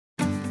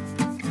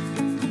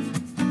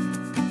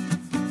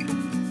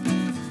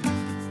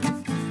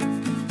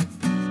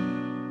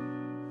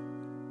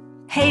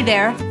Hey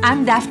there,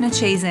 I'm Daphna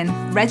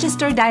Chazen,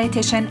 registered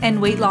dietitian and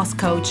weight loss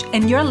coach,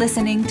 and you're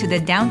listening to the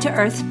Down to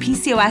Earth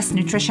PCOS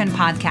Nutrition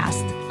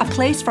Podcast, a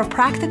place for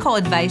practical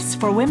advice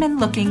for women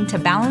looking to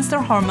balance their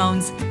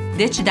hormones,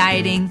 ditch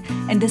dieting,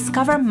 and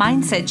discover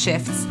mindset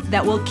shifts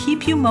that will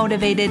keep you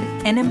motivated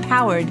and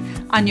empowered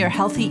on your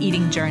healthy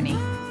eating journey.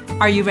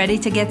 Are you ready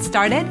to get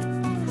started?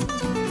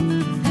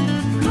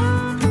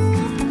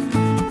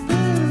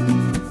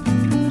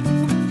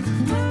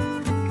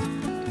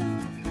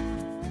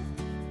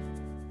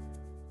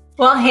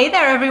 Well, hey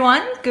there,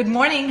 everyone. Good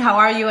morning. How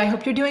are you? I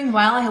hope you're doing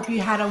well. I hope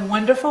you had a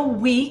wonderful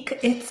week.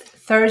 It's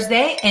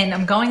Thursday, and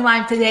I'm going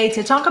live today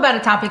to talk about a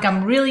topic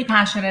I'm really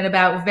passionate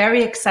about.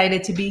 Very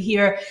excited to be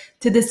here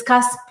to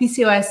discuss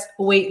PCOS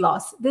weight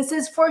loss. This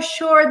is for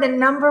sure the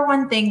number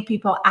one thing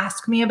people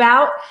ask me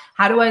about.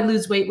 How do I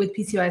lose weight with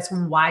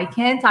PCOS? Why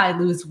can't I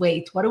lose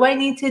weight? What do I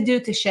need to do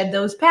to shed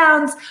those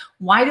pounds?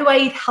 Why do I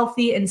eat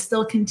healthy and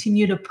still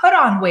continue to put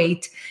on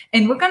weight?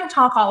 And we're going to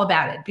talk all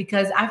about it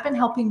because I've been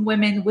helping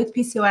women with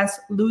PCOS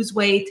lose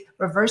weight,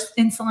 reverse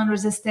insulin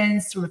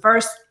resistance,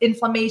 reverse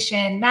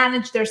inflammation,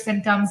 manage their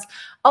symptoms,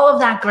 all of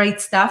that great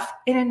stuff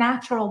in a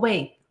natural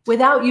way,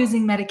 without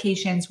using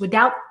medications,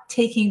 without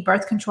taking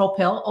birth control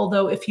pill.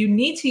 Although if you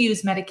need to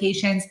use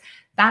medications,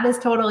 that is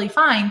totally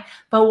fine.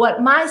 But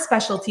what my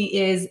specialty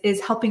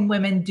is helping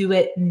women do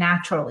it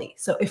naturally.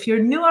 So if you're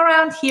new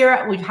around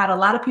here, we've had a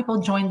lot of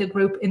people join the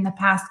group in the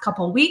past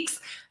couple of weeks.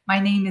 My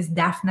name is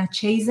Daphna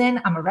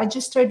Chazen. I'm a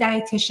registered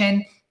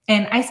dietitian,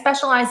 and I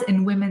specialize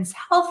in women's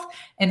health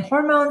and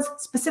hormones,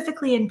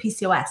 specifically in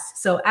PCOS.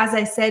 So as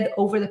I said,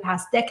 over the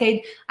past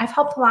decade, I've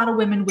helped a lot of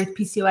women with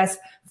PCOS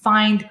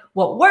find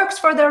what works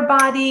for their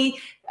body,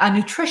 a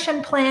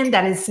nutrition plan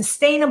that is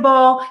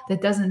sustainable,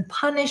 that doesn't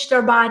punish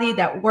their body,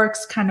 that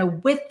works kind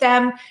of with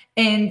them.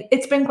 And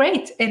it's been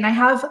great. And I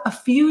have a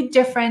few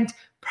different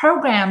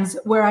programs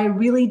where I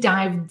really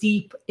dive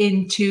deep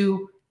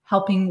into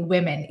helping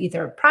women,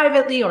 either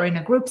privately or in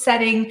a group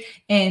setting.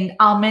 And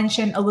I'll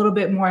mention a little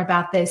bit more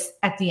about this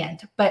at the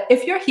end. But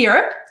if you're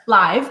here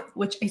live,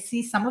 which I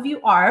see some of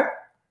you are,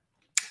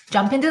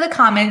 jump into the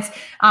comments.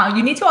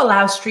 You need to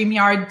allow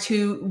StreamYard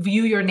to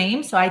view your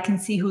name so I can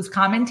see who's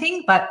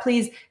commenting, but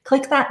please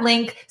click that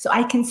link so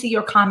I can see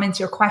your comments,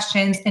 your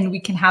questions, and we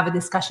can have a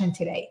discussion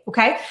today,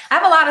 okay? I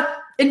have a lot of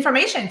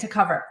information to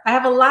cover. I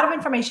have a lot of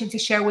information to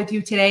share with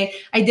you today.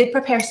 I did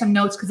prepare some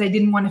notes because I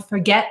didn't want to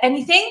forget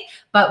anything,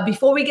 but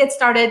before we get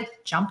started,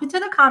 jump into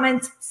the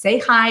comments, say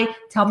hi,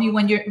 tell me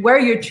where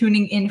you're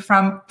tuning in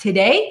from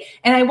today.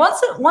 And I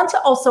want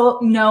to also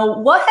know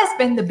what has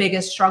been the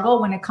biggest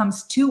struggle when it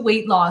comes to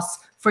weight loss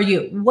for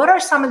you. What are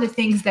some of the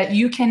things that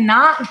you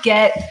cannot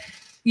get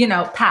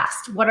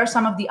past? What are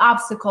some of the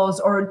obstacles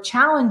or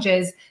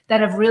challenges that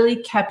have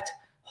really kept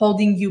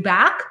holding you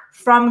back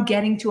from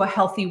getting to a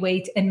healthy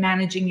weight and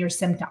managing your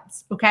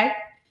symptoms? Okay.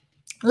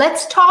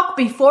 Let's talk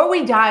before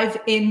we dive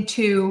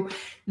into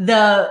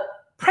the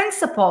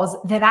principles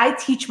that I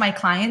teach my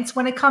clients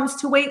when it comes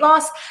to weight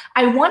loss.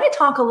 I want to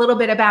talk a little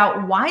bit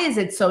about why is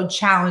it so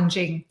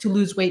challenging to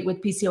lose weight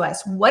with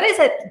PCOS? What is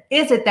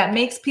it that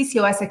makes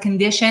PCOS a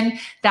condition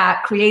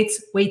that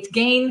creates weight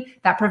gain,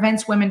 that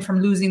prevents women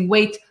from losing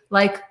weight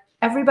like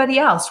everybody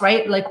else,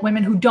 right? Like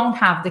women who don't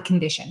have the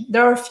condition?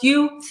 There are a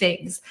few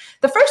things.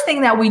 The first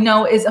thing that we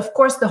know is, of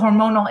course, the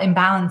hormonal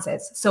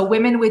imbalances. So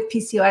women with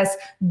PCOS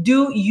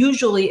do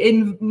usually,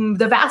 in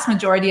the vast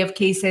majority of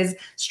cases,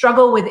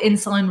 struggle with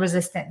insulin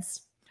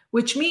resistance,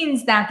 which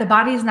means that the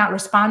body is not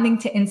responding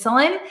to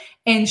insulin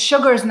and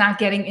sugar is not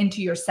getting into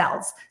your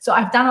cells. So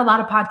I've done a lot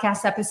of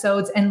podcast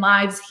episodes and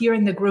lives here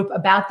in the group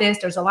about this.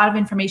 There's a lot of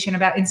information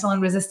about insulin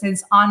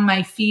resistance on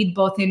my feed,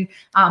 both in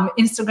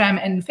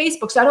Instagram and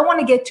Facebook. So I don't want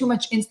to get too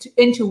much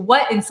into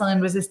what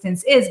insulin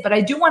resistance is, but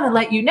I do want to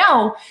let you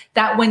know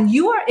that when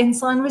you are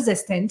insulin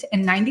resistant,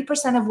 and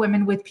 90% of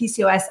women with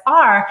PCOS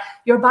are,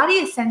 your body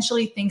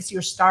essentially thinks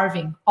you're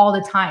starving all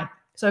the time.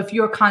 So if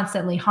you're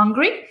constantly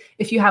hungry,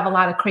 if you have a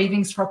lot of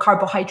cravings for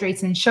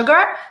carbohydrates and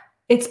sugar,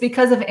 it's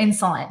because of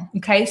insulin,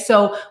 okay?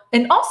 So,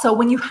 and also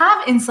when you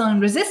have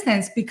insulin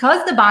resistance,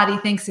 because the body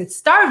thinks it's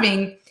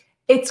starving,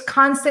 it's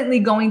constantly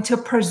going to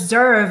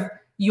preserve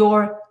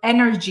your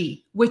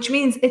energy, which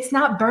means it's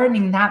not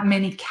burning that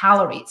many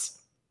calories.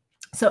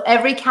 So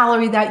every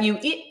calorie that you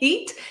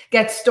eat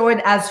gets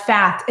stored as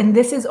fat. And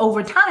this is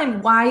over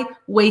time why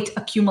weight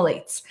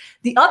accumulates.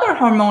 The other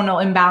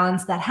hormonal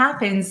imbalance that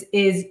happens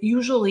is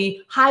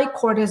usually high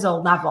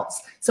cortisol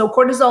levels. So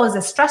cortisol is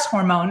a stress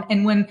hormone.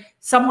 And when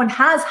someone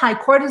has high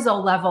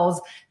cortisol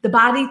levels, the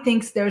body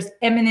thinks there's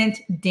imminent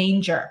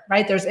danger,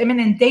 right? There's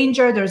imminent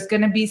danger. There's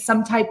going to be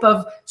some type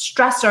of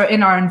stressor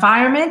in our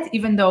environment,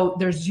 even though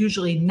there's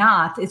usually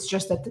not. It's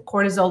just that the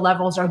cortisol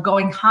levels are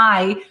going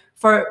high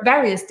for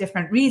various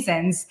different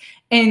reasons.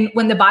 And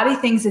when the body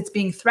thinks it's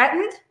being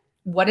threatened,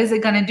 what is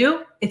it going to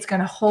do? It's going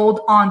to hold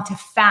on to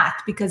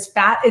fat because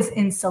fat is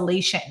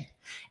insulation.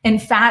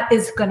 And fat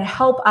is going to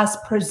help us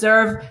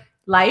preserve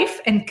life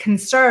and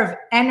conserve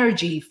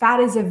energy.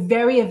 Fat is a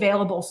very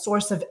available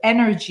source of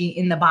energy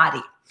in the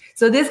body.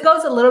 So this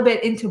goes a little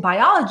bit into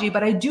biology,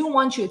 but I do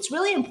want you, it's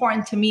really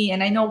important to me,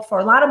 and I know for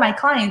a lot of my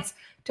clients,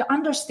 to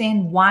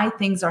understand why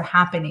things are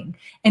happening.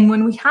 And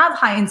when we have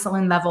high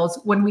insulin levels,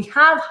 when we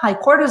have high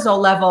cortisol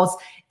levels,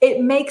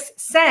 it makes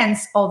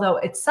sense, although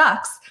it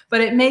sucks, but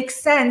it makes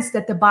sense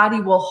that the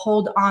body will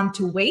hold on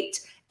to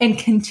weight and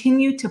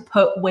continue to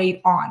put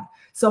weight on.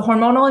 So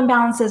hormonal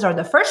imbalances are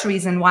the first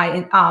reason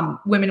why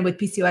women with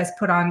PCOS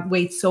put on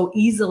weight so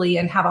easily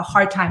and have a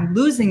hard time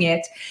losing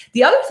it.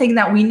 The other thing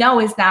that we know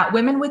is that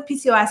women with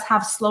PCOS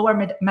have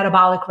slower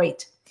metabolic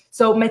rate.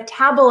 So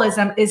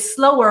metabolism is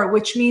slower,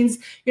 which means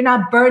you're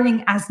not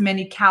burning as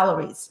many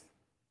calories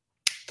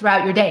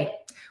throughout your day,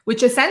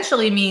 which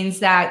essentially means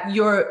that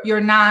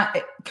you're not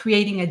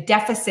creating a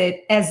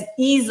deficit as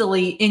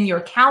easily in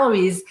your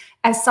calories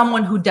as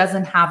someone who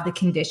doesn't have the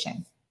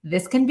condition.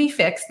 This can be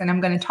fixed, and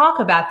I'm going to talk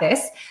about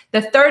this.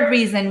 The third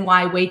reason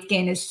why weight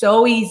gain is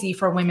so easy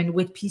for women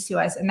with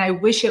PCOS, and I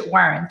wish it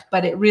weren't,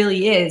 but it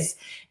really is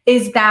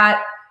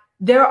that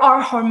there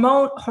are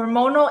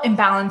hormonal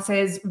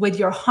imbalances with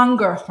your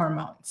hunger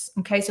hormones.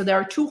 Okay, so there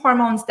are two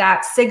hormones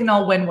that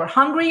signal when we're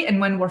hungry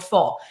and when we're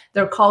full.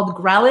 They're called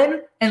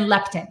ghrelin and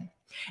leptin.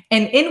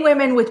 And in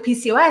women with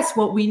PCOS,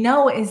 what we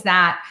know is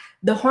that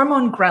the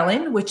hormone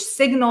ghrelin, which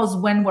signals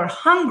when we're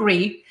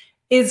hungry,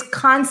 is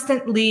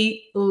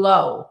constantly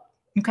low.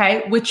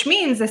 Okay, which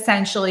means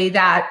essentially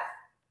that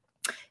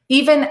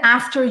even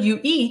after you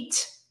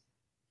eat,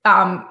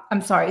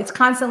 it's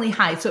constantly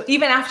high. So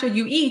even after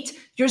you eat,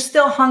 you're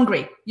still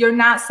hungry. You're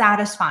not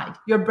satisfied.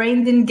 Your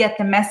brain didn't get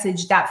the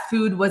message that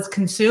food was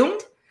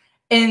consumed.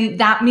 And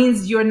that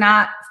means you're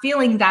not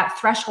feeling that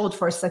threshold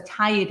for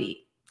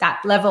satiety,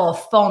 that level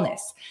of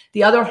fullness.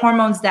 The other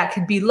hormones that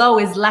could be low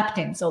is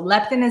leptin. So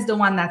leptin is the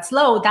one that's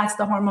low. That's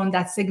the hormone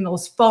that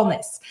signals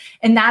fullness.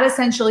 And that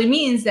essentially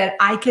means that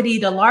I could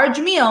eat a large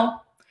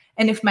meal,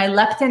 and if my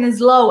leptin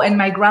is low and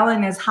my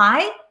ghrelin is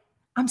high,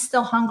 I'm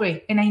still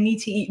hungry and I need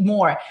to eat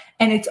more.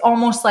 And it's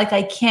almost like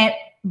I can't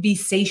be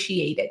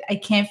satiated. I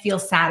can't feel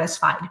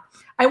satisfied.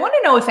 I want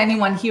to know if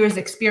anyone here is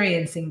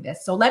experiencing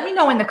this. So let me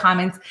know in the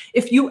comments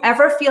if you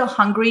ever feel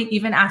hungry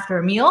even after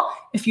a meal,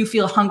 if you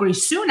feel hungry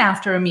soon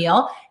after a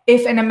meal,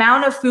 if an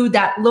amount of food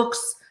that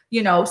looks,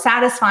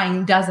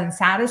 satisfying doesn't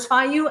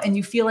satisfy you and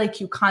you feel like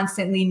you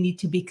constantly need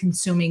to be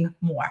consuming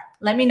more.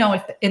 Let me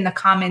know in the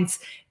comments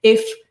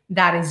if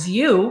that is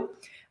you.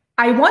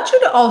 I want you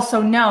to also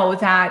know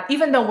that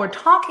even though we're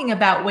talking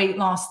about weight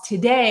loss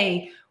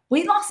today,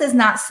 weight loss is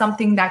not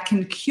something that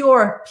can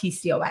cure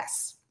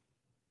PCOS.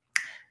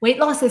 Weight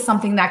loss is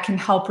something that can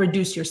help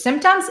reduce your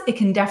symptoms. It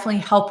can definitely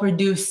help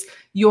reduce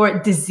your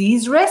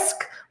disease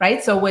risk,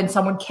 right? So when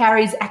someone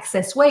carries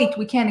excess weight,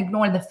 we can't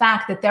ignore the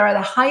fact that they're at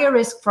a higher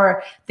risk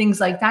for things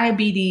like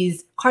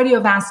diabetes,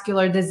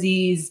 cardiovascular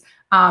disease,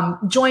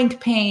 joint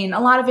pain, a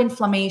lot of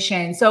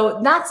inflammation.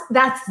 So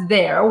that's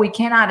there. We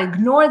cannot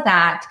ignore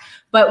that.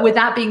 But with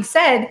that being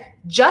said,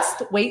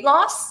 just weight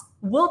loss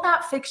will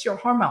not fix your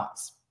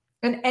hormones.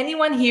 And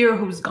anyone here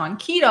who's gone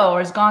keto or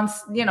has gone,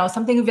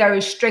 something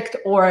very strict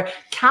or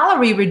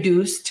calorie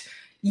reduced,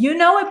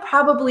 it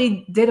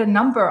probably did a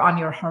number on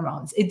your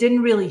hormones. It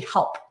didn't really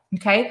help.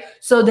 Okay.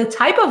 So the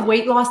type of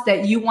weight loss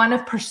that you want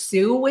to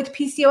pursue with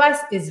PCOS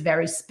is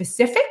very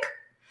specific.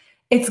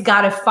 It's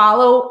got to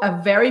follow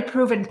a very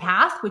proven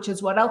path, which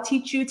is what I'll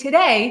teach you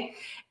today.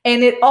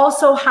 And it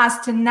also has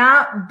to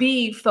not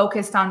be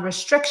focused on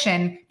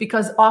restriction,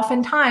 because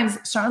oftentimes,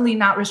 certainly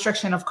not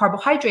restriction of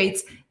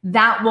carbohydrates,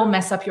 that will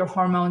mess up your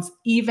hormones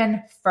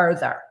even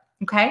further.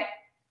 Okay.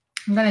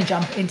 I'm going to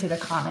jump into the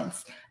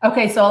comments.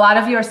 Okay. So a lot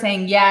of you are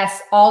saying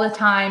yes all the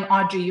time.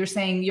 Audrey, you're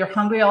saying you're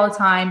hungry all the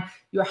time.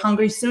 You're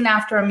hungry soon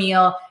after a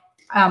meal.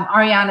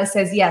 Ariana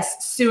says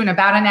yes, soon,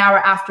 about an hour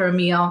after a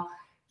meal.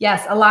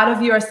 Yes, a lot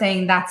of you are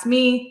saying that's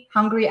me,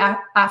 hungry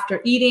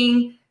after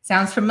eating.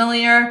 Sounds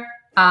familiar.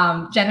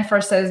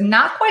 Jennifer says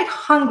not quite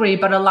hungry,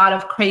 but a lot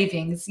of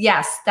cravings.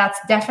 Yes, that's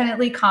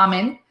definitely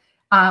common.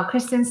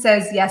 Kristen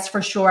says yes,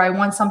 for sure. I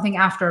want something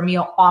after a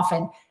meal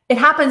often. It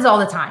happens all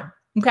the time.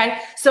 Okay.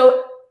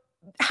 So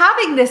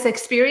having this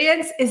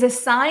experience is a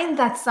sign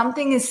that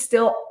something is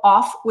still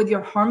off with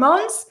your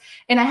hormones.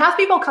 And I have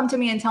people come to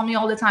me and tell me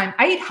all the time,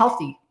 I eat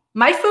healthy.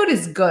 My food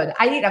is good.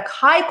 I eat a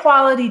high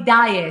quality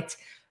diet,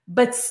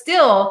 but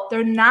still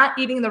they're not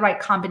eating the right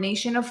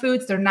combination of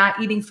foods. They're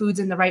not eating foods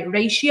in the right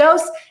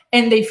ratios,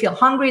 and they feel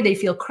hungry, they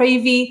feel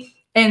cravey,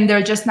 and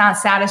they're just not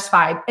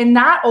satisfied. And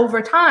that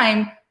over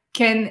time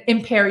can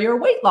impair your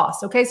weight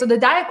loss. Okay. So the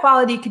diet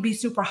quality could be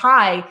super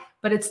high,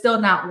 but it's still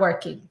not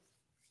working.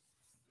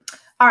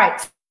 All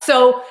right.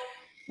 So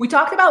we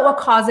talked about what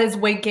causes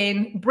weight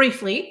gain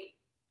briefly.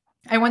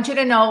 I want you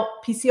to know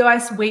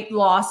PCOS weight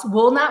loss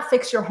will not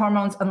fix your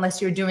hormones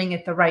unless you're doing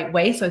it the right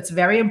way. So it's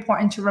very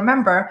important to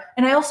remember.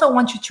 And I also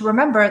want you to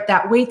remember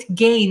that weight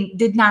gain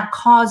did not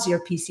cause your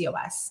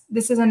PCOS.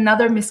 This is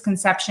another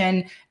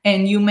misconception.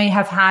 And you may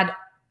have had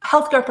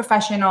healthcare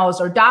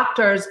professionals or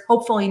doctors,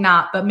 hopefully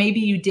not, but maybe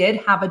you did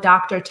have a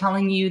doctor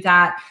telling you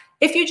that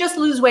if you just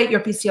lose weight,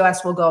 your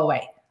PCOS will go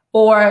away.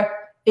 Or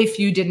if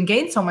you didn't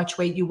gain so much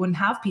weight, you wouldn't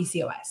have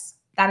PCOS.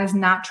 That is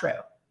not true.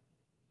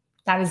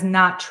 That is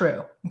not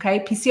true,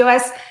 okay?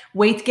 PCOS,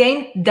 weight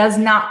gain, does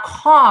not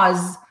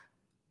cause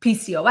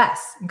PCOS,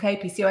 okay?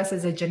 PCOS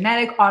is a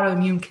genetic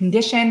autoimmune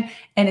condition,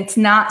 and it's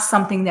not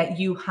something that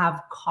you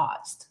have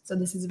caused. So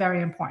this is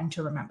very important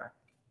to remember.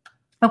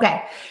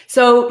 Okay,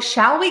 so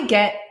shall we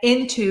get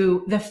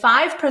into the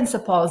 5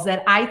 principles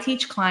that I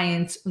teach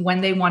clients when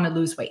they want to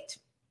lose weight?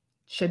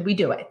 Should we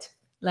do it?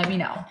 Let me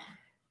know.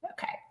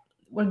 Okay,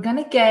 we're going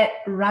to get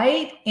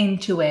right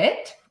into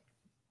it.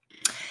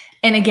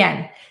 And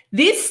again,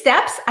 these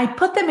steps, I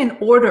put them in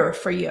order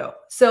for you.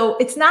 So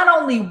it's not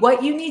only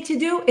what you need to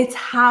do, it's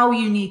how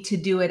you need to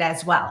do it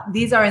as well.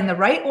 These are in the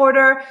right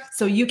order.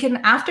 So you can,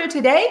 after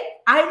today,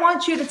 I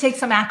want you to take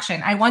some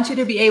action. I want you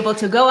to be able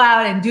to go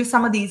out and do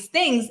some of these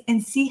things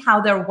and see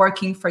how they're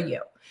working for you.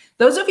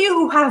 Those of you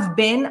who have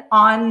been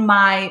on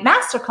my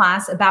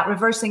masterclass about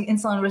reversing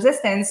insulin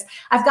resistance,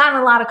 I've gotten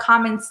a lot of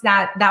comments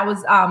that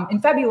was in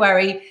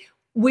February.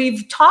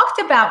 We've talked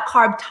about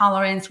carb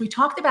tolerance. We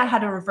talked about how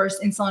to reverse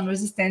insulin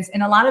resistance.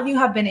 And a lot of you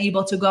have been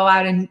able to go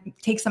out and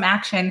take some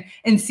action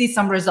and see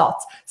some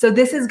results. So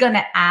this is going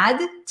to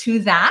add to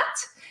that.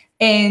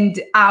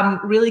 And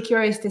I'm really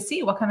curious to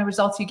see what kind of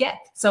results you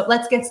get. So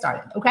let's get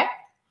started, okay?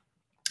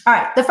 All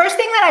right, the first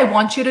thing that I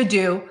want you to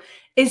do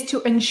is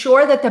to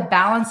ensure that the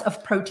balance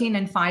of protein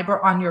and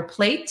fiber on your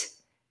plate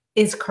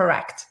is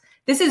correct.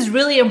 This is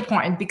really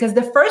important because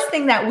the first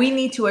thing that we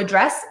need to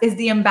address is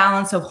the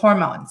imbalance of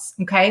hormones,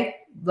 okay?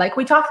 Like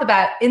we talked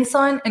about,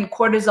 insulin and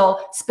cortisol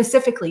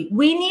specifically.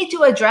 We need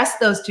to address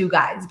those two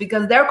guys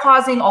because they're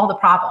causing all the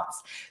problems.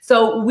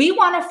 So we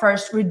want to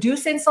first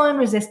reduce insulin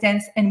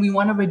resistance and we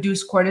want to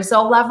reduce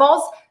cortisol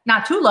levels,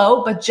 not too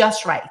low, but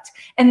just right.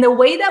 And the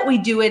way that we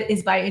do it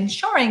is by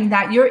ensuring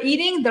that you're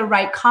eating the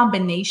right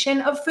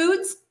combination of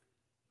foods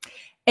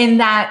and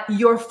that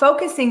you're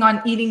focusing on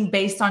eating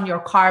based on your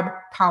carb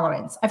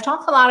tolerance. I've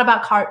talked a lot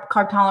about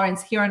carb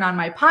tolerance here and on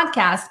my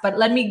podcast, but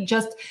let me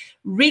just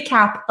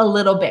recap a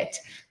little bit.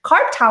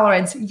 Carb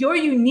tolerance, your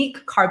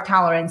unique carb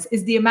tolerance,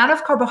 is the amount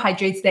of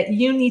carbohydrates that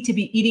you need to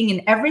be eating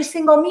in every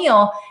single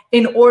meal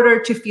in order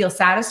to feel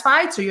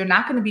satisfied. So you're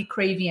not going to be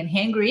cravey and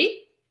hangry.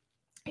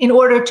 In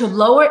order to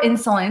lower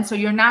insulin, so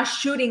you're not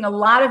shooting a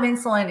lot of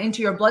insulin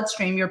into your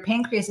bloodstream. Your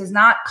pancreas is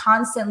not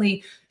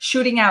constantly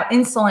shooting out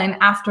insulin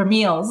after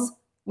meals.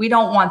 We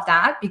don't want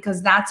that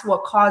because that's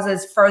what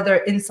causes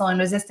further insulin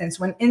resistance.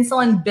 When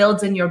insulin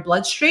builds in your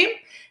bloodstream,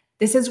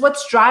 this is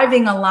what's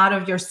driving a lot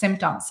of your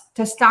symptoms.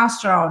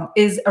 Testosterone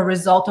is a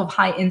result of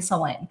high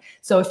insulin.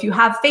 So if you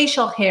have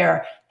facial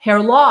hair, hair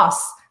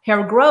loss,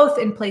 hair growth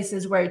in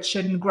places where it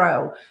shouldn't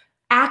grow,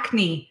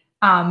 acne,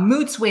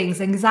 mood swings,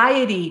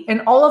 anxiety,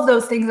 and all of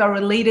those things are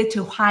related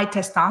to high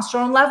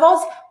testosterone levels,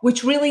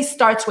 which really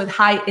starts with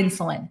high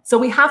insulin. So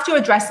we have to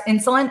address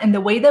insulin. And the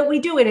way that we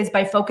do it is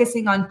by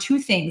focusing on 2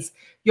 things.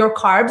 Your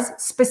carbs,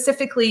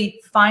 specifically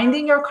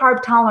finding your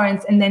carb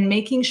tolerance and then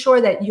making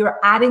sure that you're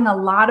adding a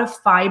lot of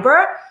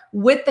fiber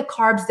with the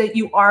carbs that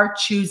you are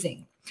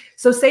choosing.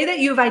 So say that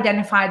you've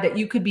identified that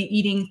you could be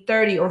eating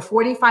 30 or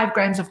 45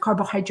 grams of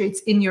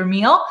carbohydrates in your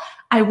meal.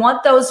 I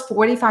want those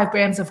 45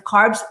 grams of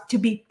carbs to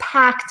be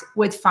packed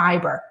with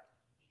fiber.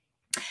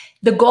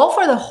 The goal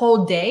for the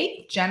whole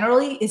day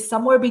generally is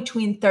somewhere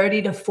between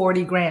 30 to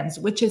 40 grams,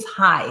 which is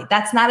high.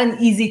 That's not an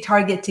easy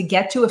target to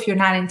get to if you're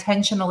not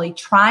intentionally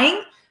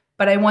trying,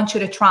 but I want you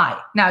to try.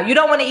 Now, you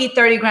don't want to eat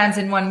 30 grams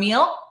in one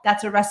meal.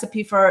 That's a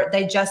recipe for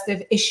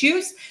digestive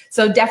issues.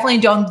 So definitely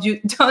don't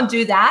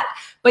do that.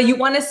 But you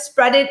want to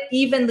spread it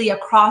evenly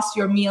across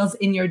your meals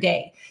in your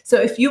day. So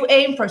if you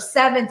aim for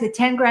 7 to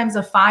 10 grams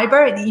of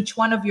fiber in each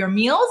one of your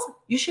meals,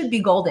 you should be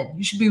golden.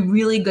 You should be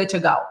really good to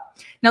go.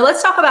 Now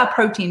let's talk about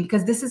protein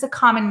because this is a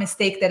common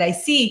mistake that I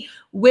see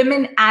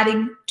women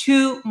adding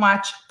too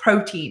much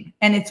protein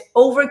and it's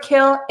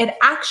overkill. It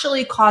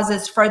actually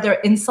causes further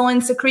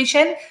insulin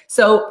secretion.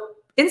 So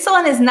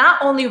insulin is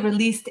not only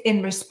released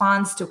in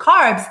response to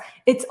carbs,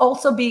 it's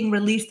also being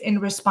released in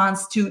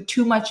response to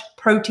too much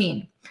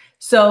protein.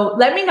 So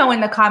let me know in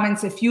the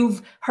comments if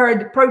you've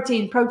heard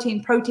protein,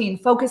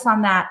 focus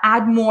on that,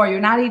 add more,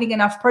 you're not eating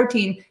enough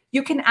protein.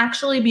 You can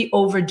actually be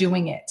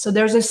overdoing it. So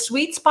there's a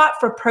sweet spot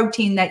for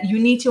protein that you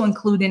need to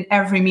include in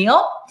every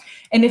meal.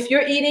 And if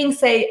you're eating,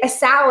 say, a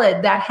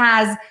salad that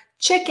has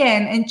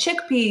chicken and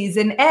chickpeas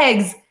and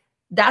eggs,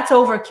 that's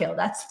overkill.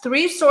 That's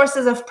 3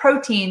 sources of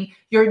protein.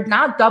 You're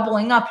not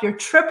doubling up, you're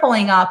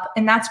tripling up,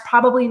 and that's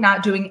probably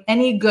not doing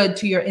any good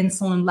to your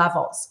insulin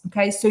levels,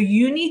 okay? So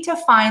you need to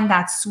find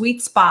that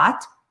sweet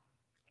spot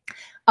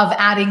of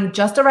adding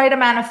just the right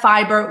amount of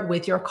fiber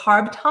with your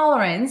carb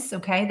tolerance,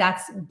 okay?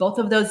 That's both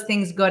of those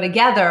things go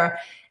together,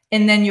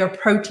 and then your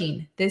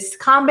protein. This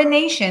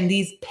combination,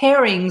 these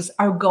pairings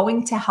are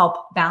going to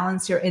help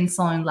balance your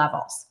insulin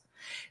levels.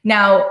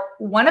 Now,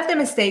 another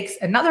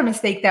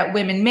mistake that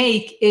women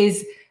make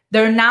is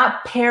they're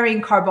not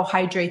pairing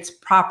carbohydrates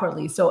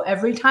properly. So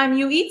every time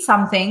you eat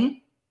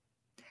something,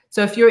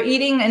 so if you're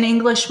eating an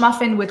English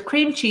muffin with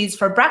cream cheese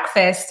for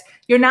breakfast,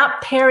 you're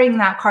not pairing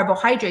that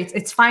carbohydrates.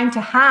 It's fine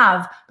to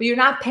have, but you're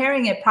not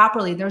pairing it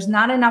properly. There's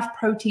not enough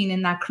protein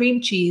in that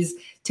cream cheese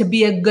to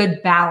be a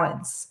good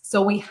balance.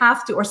 So we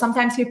have to, or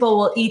sometimes people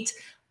will eat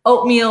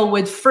oatmeal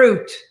with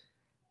fruit.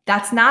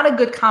 That's not a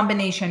good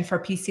combination for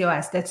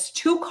PCOS. That's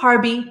too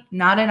carby,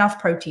 not enough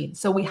protein.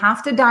 So we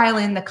have to dial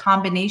in the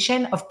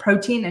combination of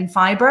protein and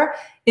fiber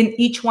in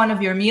each one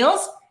of your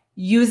meals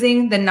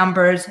using the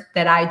numbers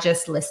that I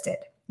just listed.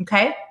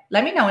 Okay?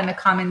 Let me know in the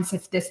comments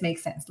if this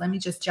makes sense. Let me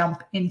just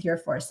jump in here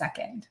for a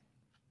second.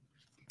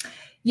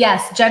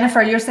 Yes,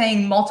 Jennifer, you're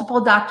saying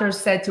multiple doctors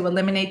said to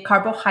eliminate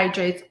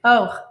carbohydrates.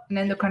 Oh, an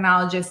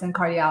endocrinologist and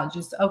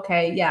cardiologist.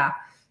 Okay, yeah,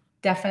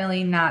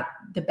 definitely not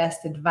the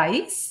best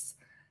advice.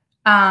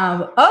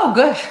 Oh,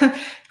 good.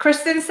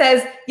 Kristen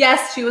says,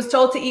 yes, she was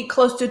told to eat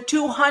close to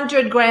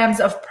 200 grams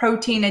of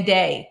protein a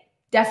day.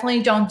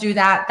 Definitely don't do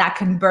that. That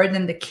can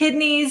burden the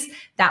kidneys.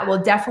 That will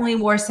definitely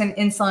worsen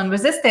insulin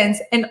resistance.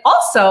 And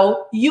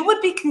also, you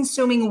would be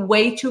consuming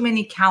way too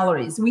many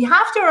calories. We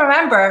have to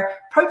remember,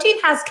 protein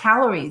has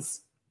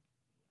calories.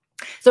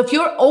 So if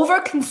you're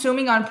over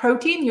consuming on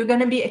protein, you're going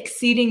to be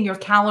exceeding your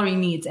calorie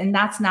needs, and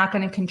that's not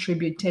going to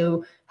contribute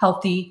to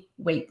healthy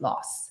weight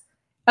loss.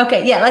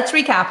 Okay, yeah, let's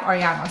recap,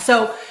 Ariana.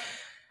 So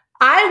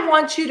I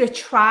want you to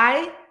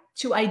try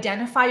to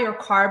identify your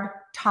carb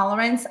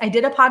tolerance. I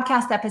did a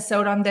podcast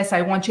episode on this.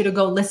 I want you to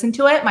go listen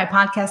to it. My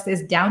podcast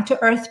is Down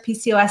to Earth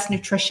PCOS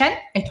Nutrition.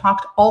 I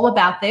talked all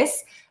about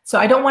this. So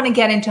I don't want to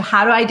get into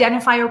how to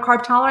identify your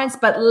carb tolerance,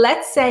 but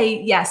let's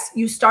say, yes,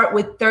 you start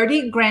with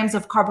 30 grams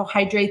of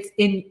carbohydrates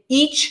in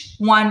each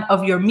one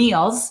of your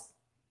meals.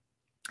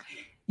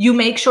 You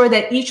make sure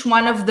that each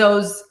one of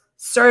those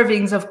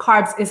servings of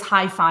carbs is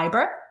high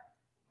fiber.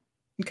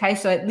 Okay,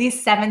 so at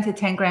least 7 to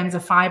 10 grams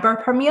of fiber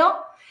per meal.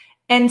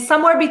 And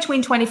somewhere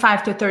between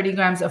 25 to 30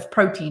 grams of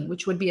protein,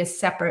 which would be a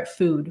separate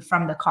food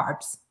from the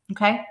carbs,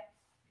 okay?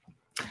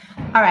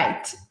 All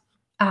right.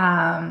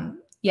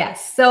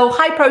 Yes, so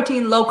high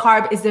protein, low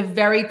carb is a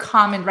very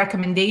common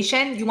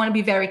recommendation. You want to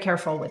be very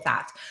careful with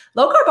that.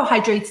 Low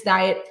carbohydrates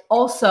diet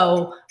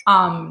also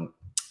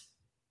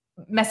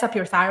mess up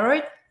your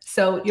thyroid.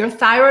 So your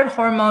thyroid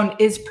hormone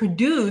is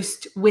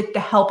produced with the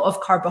help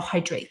of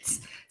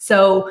carbohydrates.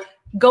 So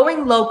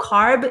going low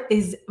carb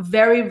is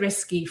very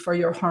risky for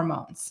your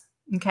hormones.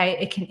 Okay,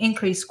 it can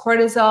increase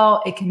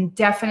cortisol. It can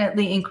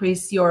definitely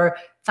increase your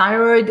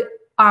thyroid,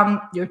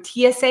 your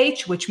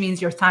TSH, which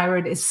means your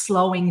thyroid is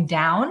slowing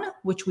down,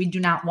 which we do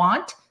not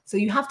want. So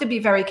you have to be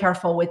very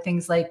careful with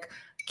things like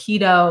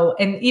keto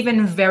and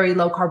even very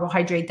low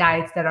carbohydrate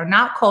diets that are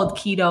not called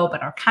keto,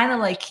 but are kind of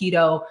like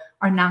keto,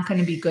 are not going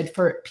to be good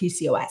for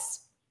PCOS.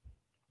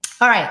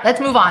 All right,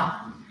 let's move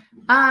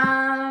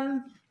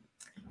on.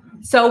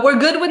 So we're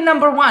good with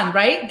number one,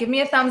 right? Give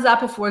me a thumbs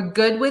up if we're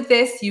good with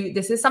this.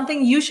 This is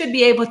something you should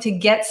be able to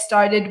get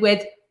started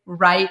with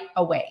right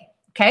away,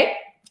 okay?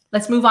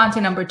 Let's move on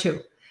to number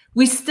two.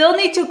 We still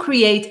need to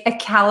create a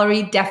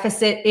calorie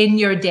deficit in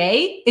your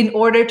day in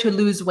order to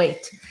lose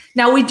weight.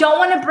 Now, we don't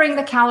want to bring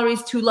the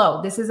calories too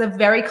low. This is a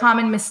very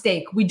common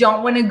mistake. We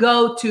don't want to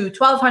go to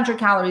 1,200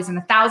 calories and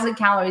 1,000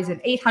 calories and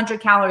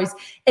 800 calories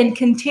and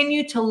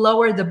continue to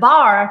lower the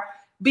bar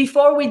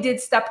before we did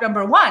step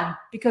number one.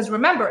 Because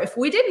remember, if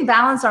we didn't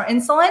balance our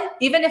insulin,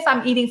 even if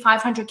I'm eating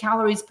 500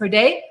 calories per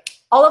day,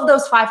 all of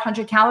those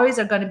 500 calories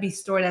are going to be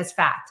stored as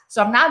fat.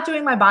 So I'm not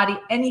doing my body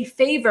any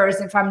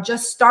favors if I'm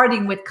just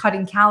starting with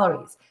cutting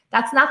calories.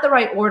 That's not the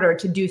right order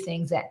to do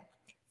things in.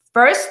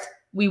 First,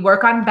 we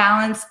work on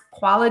balance,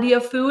 quality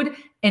of food,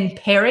 and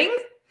pairing.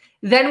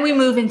 Then we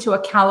move into a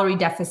calorie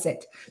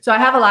deficit. So I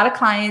have a lot of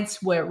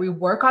clients where we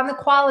work on the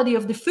quality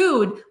of the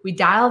food, we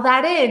dial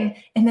that in,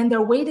 and then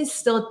their weight is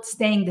still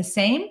staying the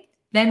same.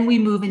 Then we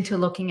move into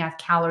looking at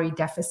calorie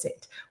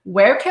deficit.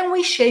 Where can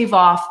we shave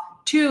off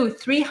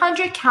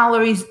 200-300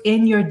 calories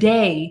in your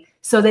day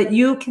so that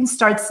you can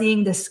start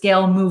seeing the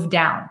scale move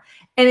down?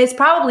 And it's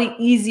probably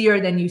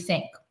easier than you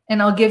think.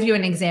 And I'll give you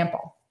an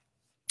example.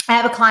 I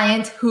have a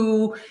client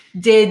who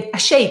did a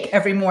shake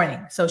every morning.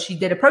 So she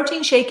did a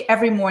protein shake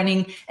every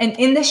morning. And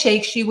in the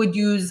shake, she would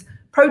use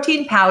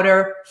protein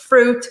powder,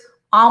 fruit,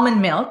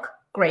 almond milk.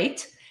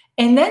 Great.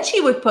 And then she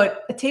would put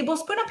a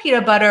tablespoon of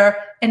peanut butter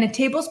and a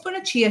tablespoon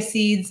of chia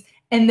seeds,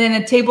 and then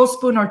a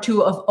tablespoon or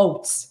two of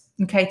oats,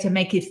 okay, to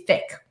make it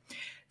thick.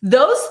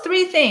 Those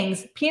three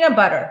things, peanut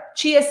butter,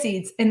 chia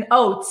seeds, and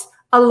oats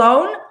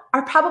alone,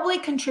 are probably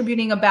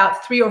contributing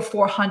about 300 or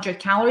 400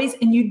 calories,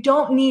 and you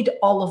don't need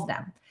all of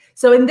them.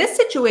 So in this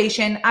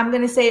situation, I'm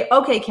going to say,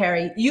 okay,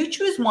 Carrie, you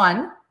choose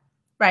one,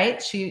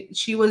 right?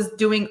 She was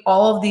doing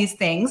all of these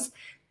things,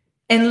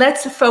 and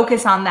let's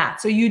focus on that.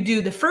 So you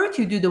do the fruit,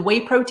 you do the whey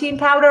protein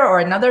powder or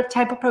another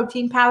type of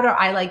protein powder.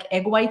 I like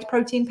egg white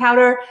protein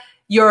powder,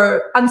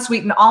 your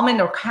unsweetened almond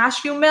or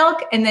cashew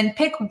milk, and then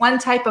pick one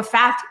type of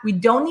fat. We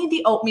don't need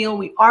the oatmeal.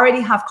 We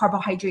already have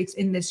carbohydrates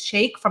in this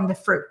shake from the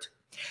fruit.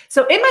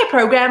 So in my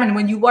program, and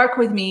when you work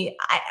with me,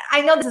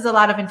 I know this is a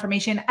lot of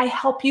information. I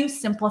help you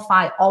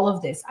simplify all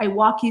of this. I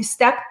walk you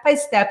step by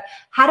step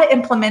how to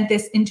implement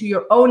this into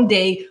your own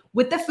day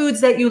with the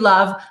foods that you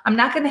love. I'm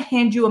not going to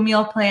hand you a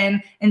meal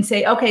plan and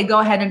say, okay, go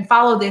ahead and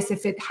follow this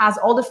if it has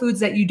all the foods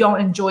that you don't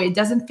enjoy, it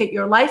doesn't fit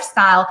your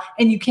lifestyle,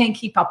 and you can't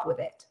keep up with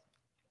it.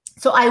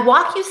 So I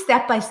walk you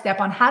step by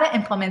step on how to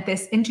implement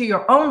this into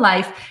your own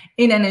life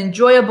in an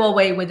enjoyable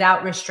way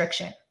without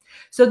restriction.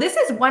 So this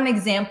is one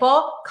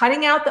example: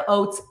 cutting out the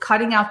oats,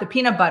 cutting out the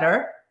peanut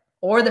butter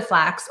or the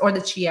flax or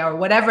the chia or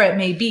whatever it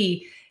may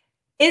be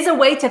is a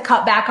way to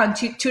cut back on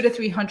 200 to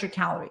 300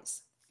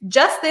 calories.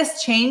 Just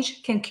this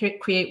change can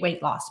create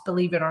weight loss,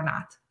 believe it or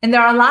not. And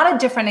there are a lot of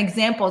different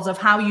examples of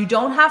how you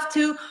don't have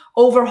to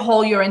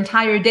overhaul your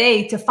entire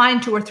day to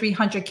find 200 or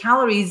 300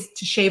 calories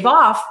to shave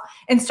off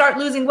and start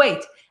losing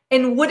weight.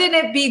 And wouldn't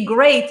it be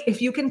great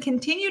if you can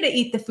continue to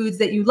eat the foods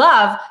that you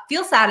love,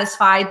 feel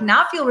satisfied,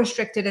 not feel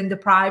restricted and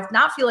deprived,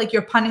 not feel like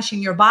you're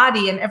punishing your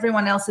body and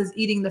everyone else is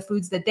eating the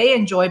foods that they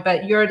enjoy,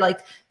 but you're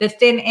like the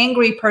thin,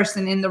 angry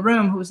person in the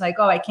room who's like,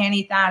 oh, I can't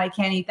eat that, I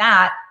can't eat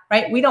that,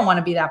 right? We don't want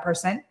to be that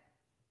person.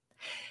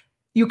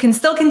 You can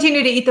still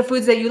continue to eat the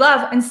foods that you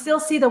love and still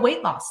see the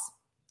weight loss.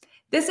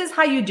 This is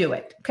how you do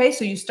it, okay?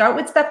 So you start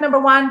with step number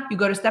 1, you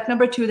go to step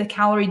number 2, the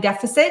calorie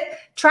deficit.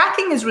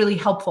 Tracking is really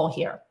helpful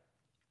here.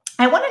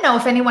 I want to know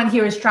if anyone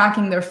here is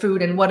tracking their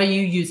food, and what are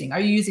you using? Are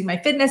you using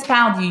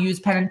MyFitnessPal? Do you use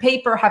pen and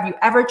paper? Have you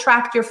ever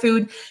tracked your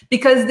food?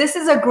 Because this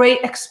is a great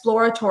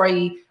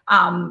exploratory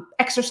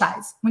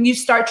exercise. When you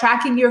start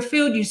tracking your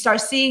food, you start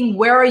seeing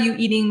where are you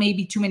eating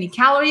maybe too many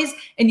calories,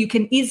 and you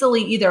can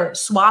easily either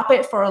swap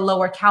it for a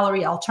lower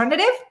calorie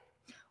alternative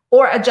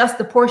or adjust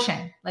the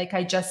portion, like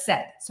I just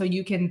said. So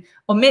you can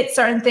omit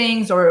certain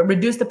things or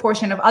reduce the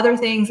portion of other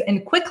things,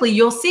 and quickly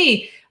you'll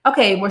see,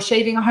 okay, we're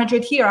shaving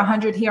 100 here,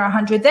 100 here,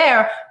 100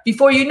 there.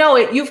 Before you know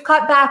it, you've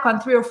cut back on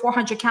 300 or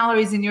 400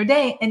 calories in your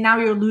day, and now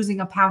you're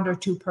losing a pound or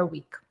 2 per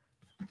week.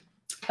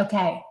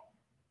 Okay.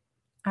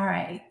 All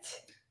right.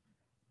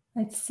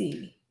 Let's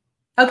see.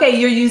 Okay,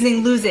 you're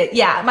using Lose It.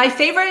 Yeah, my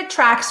favorite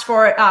tracks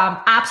for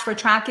apps for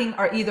tracking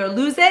are either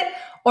Lose It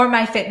or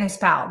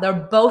MyFitnessPal. They're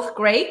both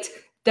great.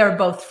 They're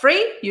both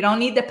free. You don't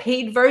need the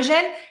paid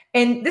version.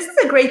 And this is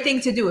a great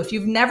thing to do. If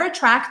you've never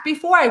tracked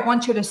before, I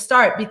want you to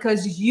start,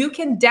 because you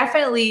can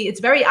definitely, it's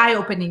very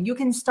eye-opening. You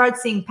can start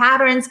seeing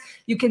patterns.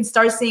 You can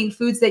start seeing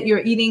foods that you're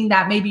eating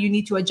that maybe you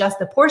need to adjust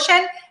the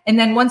portion. And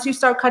then once you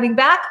start cutting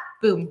back,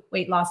 boom,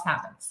 weight loss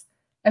happens.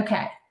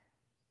 Okay.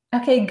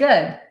 Okay,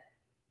 good.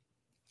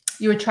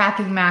 You were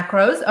tracking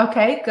macros.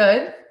 Okay,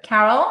 good.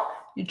 Carol,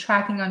 you're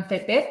tracking on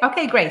Fitbit.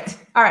 Okay, great.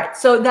 All right.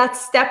 So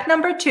that's step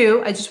number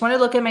 2. I just want to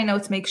look at my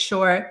notes, make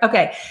sure.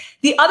 Okay.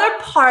 The other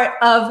part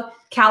of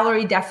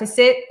calorie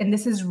deficit, and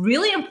this is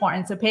really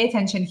important, so pay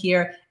attention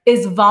here,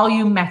 is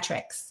volume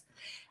metrics.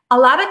 A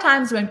lot of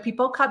times when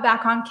people cut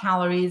back on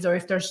calories, or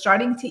if they're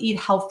starting to eat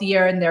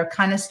healthier and they're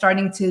kind of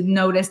starting to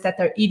notice that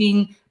they're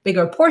eating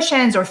bigger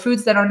portions or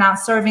foods that are not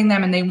serving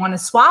them and they want to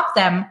swap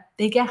them,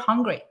 they get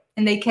hungry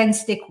and they can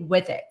stick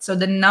with it. So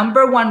the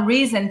number 1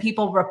 reason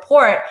people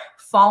report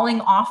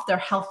falling off their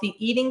healthy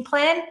eating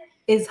plan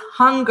is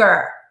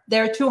hunger.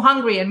 They're too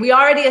hungry. And we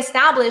already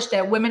established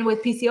that women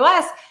with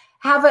PCOS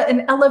have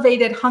an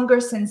elevated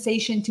hunger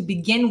sensation to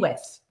begin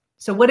with.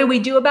 So what do we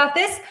do about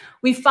this?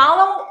 We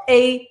follow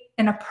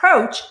an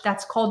approach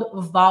that's called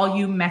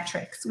volume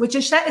metrics, which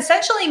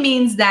essentially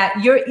means that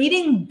you're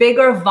eating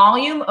bigger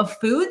volume of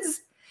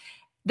foods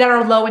that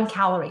are low in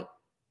calorie.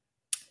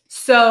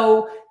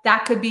 So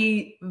that could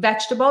be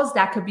vegetables,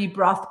 that could be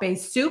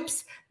broth-based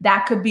soups,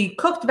 that could be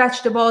cooked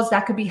vegetables,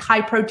 that could be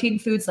high-protein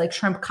foods like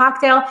shrimp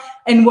cocktail,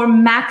 and we're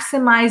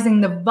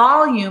maximizing the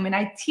volume. And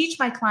I teach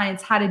my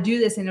clients how to do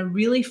this in a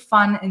really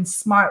fun and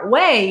smart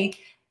way,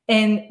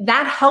 and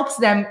that helps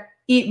them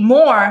eat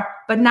more,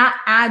 but not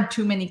add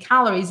too many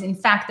calories. In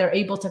fact, they're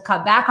able to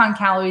cut back on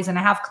calories, and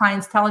I have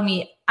clients telling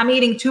me, I'm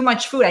eating too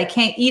much food, I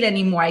can't eat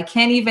anymore, I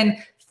can't even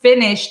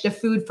finish the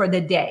food for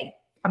the day.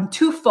 I'm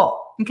too full.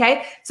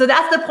 Okay. So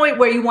that's the point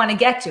where you want to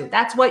get to.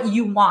 That's what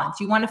you want.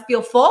 You want to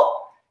feel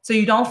full so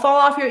you don't fall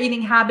off your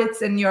eating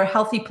habits and your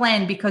healthy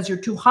plan because you're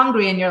too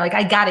hungry and you're like,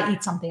 I got to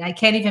eat something. I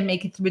can't even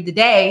make it through the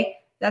day.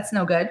 That's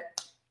no good.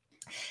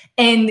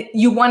 And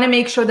you want to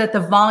make sure that the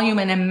volume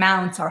and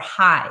amounts are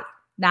high.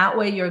 That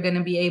way you're going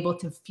to be able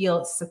to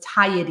feel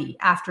satiety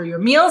after your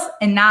meals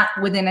and not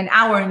within an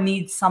hour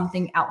need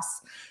something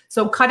else.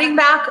 So cutting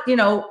back,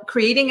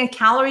 creating a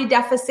calorie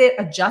deficit,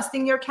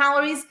 adjusting your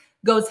calories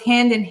goes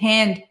hand in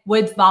hand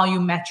with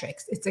volume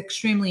metrics. It's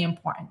extremely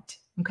important.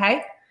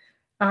 Okay.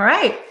 All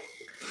right.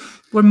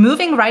 We're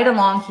moving right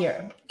along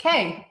here.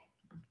 Okay.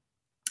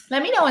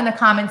 Let me know in the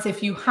comments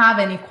if you have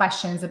any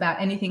questions about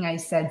anything I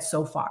said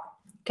so far.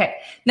 Okay.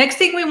 Next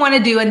thing we want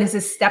to do, and this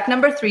is step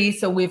number 3.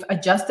 So we've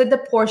adjusted the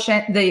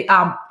portion, the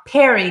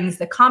pairings,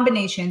 the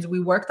combinations. We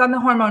worked on the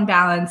hormone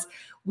balance.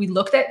 We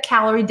looked at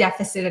calorie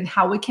deficit and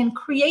how we can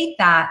create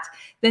that.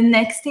 The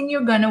next thing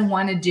you're going to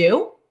want to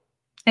do,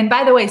 and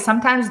by the way,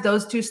 sometimes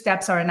those 2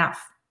 steps are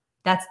enough.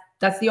 That's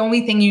That's the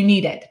only thing you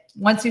needed.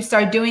 Once you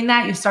start doing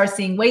that, you start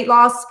seeing weight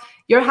loss.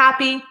 You're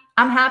happy,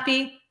 I'm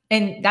happy,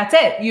 and that's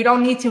it. You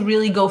don't need to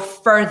really go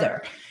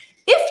further.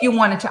 If you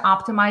wanted to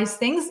optimize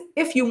things,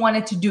 if you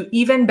wanted to do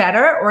even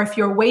better, or if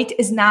your weight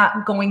is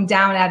not going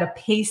down at a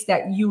pace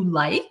that you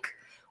like,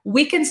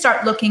 we can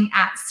start looking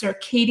at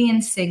circadian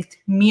synced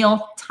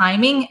meal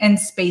timing and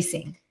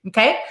spacing.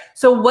 Okay.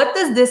 So what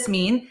does this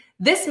mean?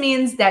 This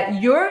means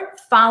that you're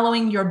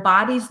following your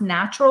body's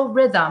natural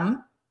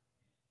rhythm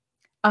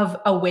of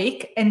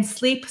awake and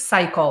sleep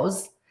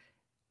cycles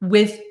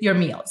with your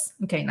meals.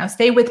 Okay. Now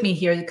stay with me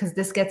here because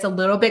this gets a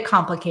little bit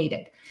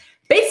complicated.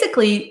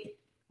 Basically,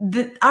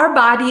 our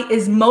body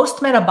is most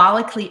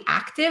metabolically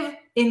active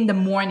in the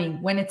morning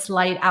when it's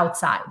light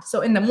outside.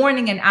 So in the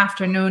morning and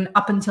afternoon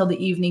up until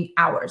the evening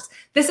hours.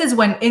 This is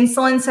when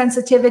insulin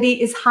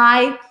sensitivity is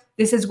high.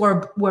 This is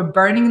where we're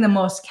burning the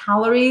most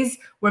calories.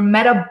 We're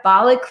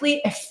metabolically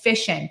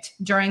efficient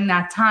during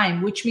that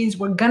time, which means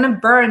we're going to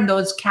burn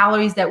those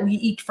calories that we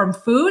eat from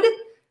food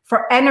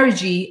for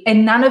energy,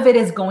 and none of it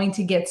is going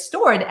to get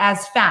stored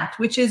as fat,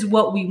 which is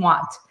what we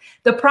want.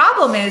 The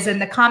problem is,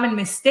 and the common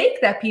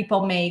mistake that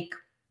people make,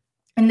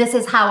 and this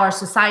is how our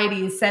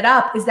society is set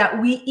up, is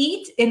that we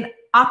eat in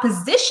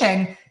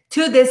opposition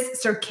to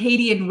this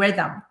circadian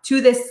rhythm,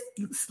 to this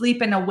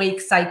sleep and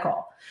awake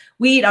cycle.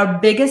 We eat our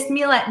biggest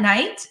meal at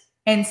night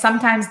and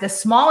sometimes the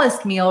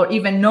smallest meal or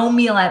even no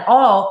meal at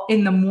all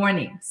in the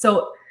morning.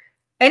 So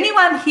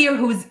anyone here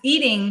who's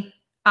eating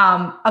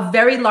a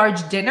very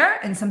large dinner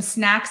and some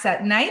snacks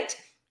at night,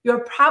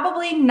 you're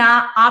probably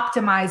not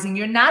optimizing.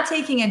 You're not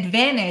taking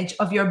advantage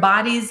of your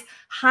body's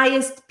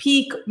highest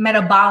peak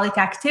metabolic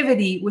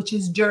activity, which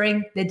is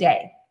during the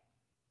day.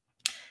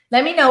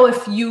 Let me know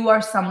if you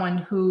are someone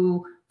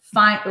who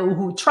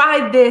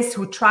tried this,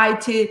 who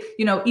tried to,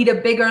 eat a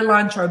bigger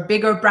lunch or a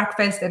bigger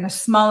breakfast and a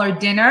smaller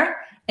dinner,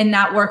 and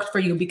that worked for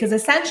you. Because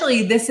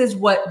essentially, this is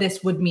what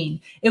this would mean.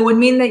 It would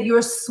mean that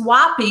you're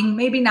swapping,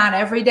 maybe not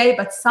every day,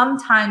 but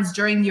sometimes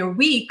during your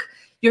week,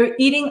 you're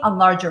eating a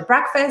larger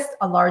breakfast,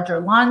 a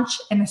larger lunch,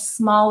 and a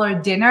smaller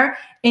dinner,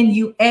 and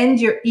you end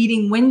your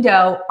eating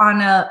window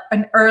on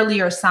an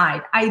earlier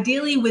side,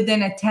 ideally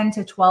within a 10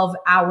 to 12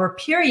 hour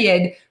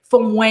period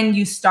from when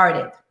you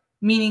started.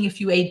 Meaning if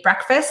you ate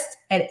breakfast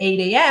at 8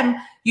 a.m.,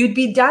 you'd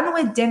be done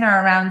with dinner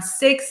around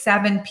 6,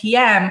 7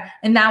 p.m.,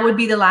 and that would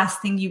be the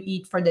last thing you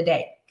eat for the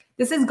day.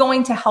 This is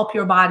going to help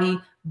your body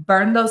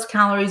burn those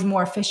calories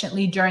more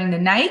efficiently during the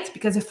night,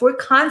 because if we're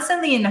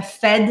constantly in a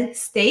fed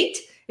state,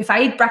 if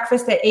I eat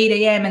breakfast at 8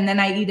 a.m. and then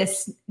I eat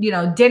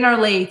a dinner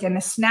late and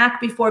a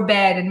snack before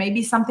bed and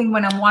maybe something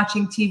when I'm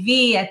watching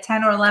TV at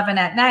 10 or 11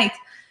 at night,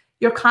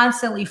 you're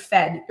constantly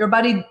fed. Your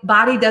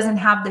body doesn't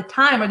have the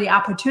time or the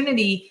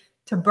opportunity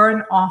to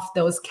burn off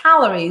those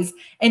calories.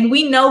 And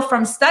we know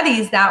from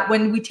studies that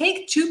when we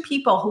take two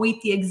people who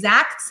eat the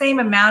exact same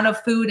amount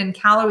of food and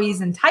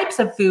calories and types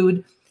of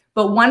food,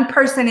 but one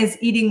person is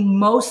eating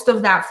most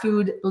of that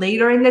food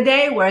later in the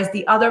day, whereas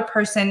the other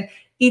person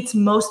eats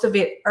most of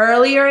it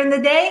earlier in the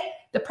day,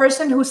 the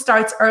person who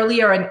starts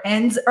earlier and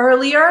ends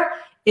earlier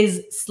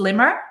is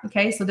slimmer.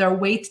 Okay, so their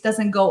weight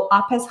doesn't go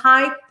up as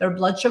high, their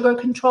blood sugar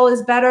control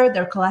is better,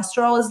 their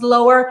cholesterol is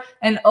lower,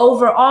 and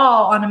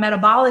overall on a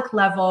metabolic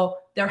level,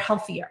 they're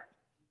healthier.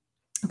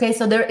 Okay,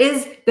 so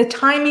the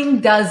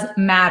timing does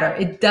matter.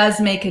 It does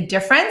make a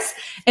difference.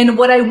 And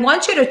what I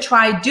want you to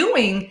try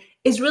doing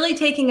is really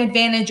taking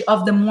advantage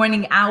of the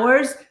morning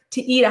hours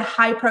to eat a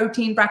high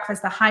protein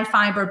breakfast, a high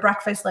fiber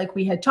breakfast like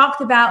we had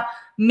talked about.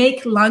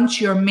 Make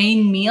lunch your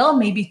main meal,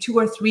 maybe 2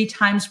 or 3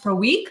 times per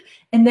week.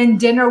 And then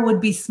dinner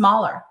would be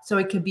smaller. So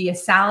it could be a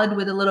salad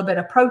with a little bit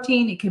of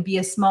protein. It could be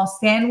a small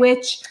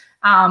sandwich.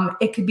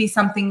 It could be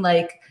something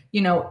like,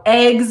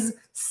 eggs,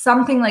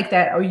 something like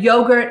that, or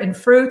yogurt and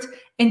fruit,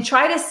 and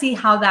try to see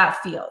how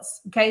that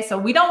feels. Okay. So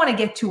we don't want to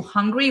get too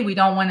hungry. We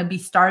don't want to be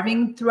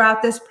starving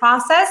throughout this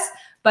process.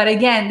 But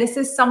again, this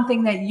is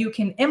something that you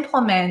can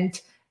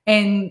implement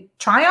and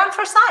try on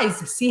for size.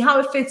 See how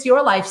it fits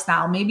your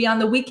lifestyle. Maybe on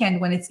the weekend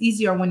when it's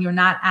easier, when you're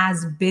not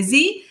as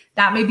busy,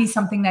 that may be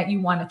something that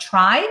you want to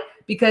try,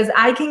 because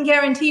I can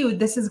guarantee you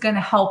this is going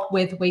to help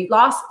with weight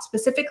loss,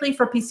 specifically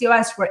for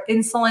PCOS, where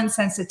insulin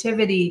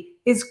sensitivity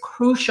is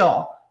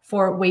crucial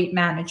for weight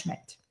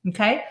management.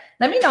 Okay.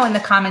 Let me know in the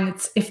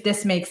comments if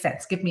this makes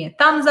sense. Give me a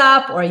thumbs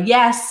up or a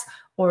yes,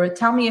 or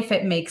tell me if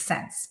it makes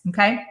sense.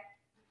 Okay.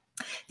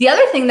 The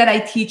other thing that I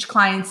teach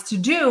clients to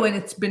do, and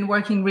it's been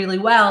working really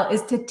well,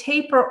 is to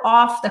taper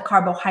off the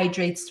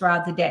carbohydrates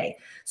throughout the day.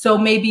 So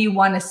maybe you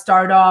want to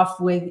start off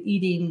with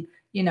eating,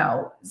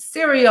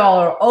 cereal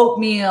or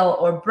oatmeal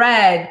or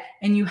bread,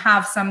 and you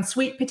have some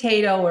sweet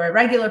potato or a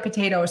regular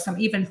potato or some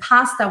even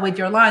pasta with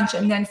your lunch.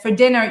 And then for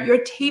dinner,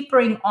 you're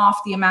tapering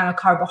off the amount of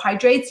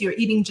carbohydrates. You're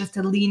eating just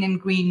a lean and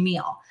green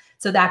meal.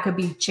 So that could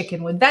be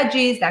chicken with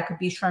veggies, that could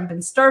be shrimp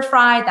and stir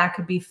fry, that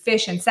could be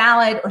fish and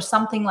salad or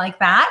something like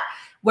that,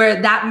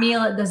 where that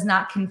meal does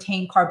not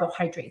contain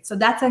carbohydrates. So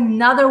that's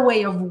another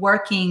way of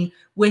working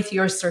with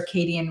your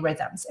circadian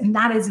rhythms. And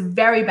that is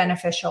very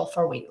beneficial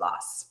for weight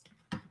loss.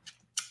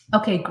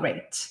 Okay,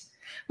 great.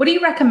 What do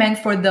you recommend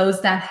for those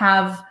that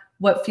have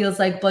what feels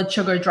like blood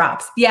sugar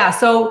drops. Yeah,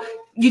 so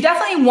you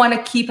definitely want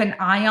to keep an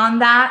eye on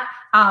that.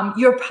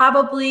 You're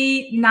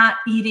probably not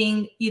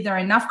eating either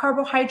enough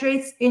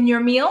carbohydrates in your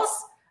meals,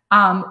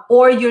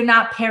 or you're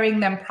not pairing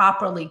them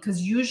properly,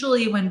 because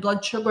usually when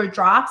blood sugar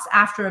drops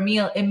after a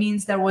meal, it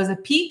means there was a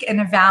peak and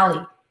a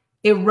valley.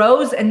 It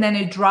rose and then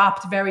it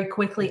dropped very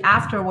quickly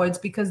afterwards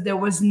because there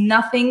was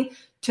nothing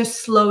to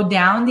slow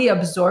down the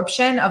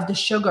absorption of the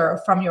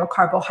sugar from your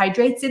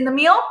carbohydrates in the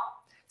meal.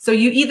 So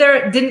you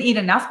either didn't eat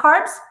enough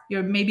carbs,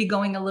 you're maybe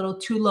going a little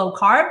too low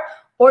carb,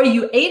 or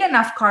you ate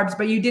enough carbs,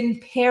 but you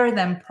didn't pair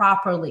them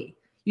properly.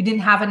 You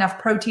didn't have enough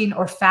protein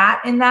or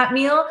fat in that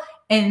meal,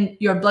 and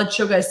your blood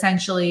sugar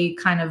essentially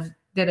kind of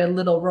did a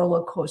little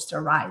roller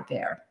coaster ride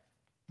there.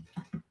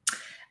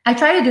 I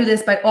try to do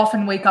this, but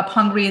often wake up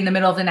hungry in the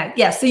middle of the night.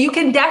 Yes, so you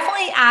can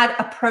definitely add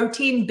a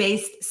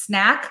protein-based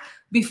snack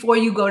before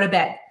you go to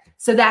bed.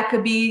 So that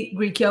could be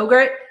Greek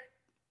yogurt,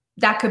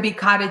 that could be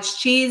cottage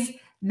cheese,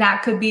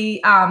 that could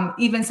be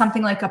even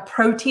something like a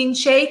protein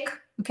shake.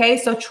 Okay,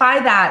 so try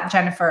that,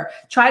 Jennifer.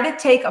 Try to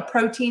take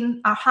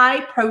a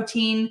high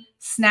protein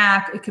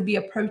snack. It could be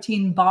a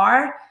protein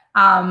bar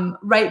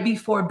right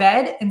before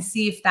bed and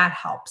see if that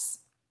helps.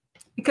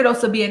 It could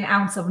also be an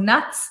ounce of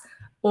nuts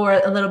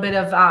or a little bit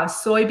of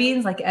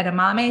soybeans like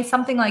edamame,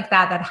 something like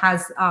that that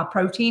has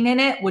protein in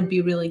it would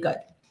be really good.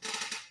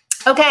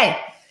 Okay,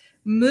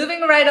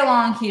 moving right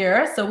along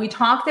here. So we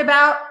talked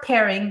about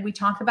pairing, we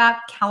talked about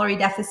calorie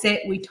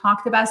deficit, we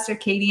talked about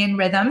circadian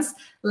rhythms.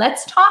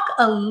 Let's talk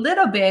a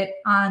little bit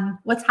on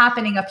what's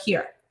happening up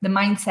here, the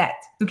mindset,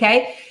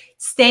 okay?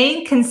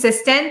 Staying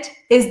consistent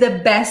is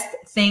the best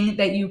thing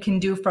that you can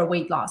do for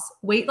weight loss.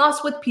 Weight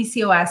loss with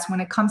PCOS,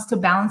 when it comes to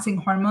balancing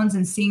hormones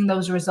and seeing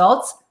those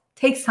results,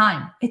 takes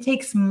time. It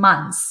takes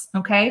months,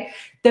 okay?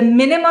 The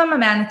minimum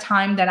amount of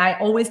time that I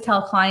always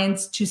tell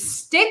clients to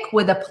stick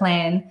with a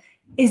plan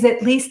is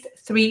at least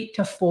 3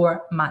 to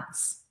 4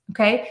 months,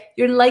 okay?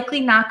 You're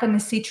likely not going to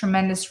see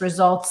tremendous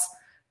results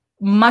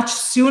much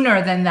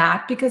sooner than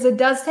that because it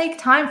does take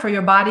time for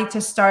your body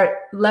to start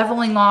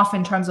leveling off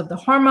in terms of the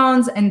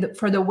hormones and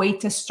for the weight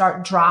to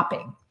start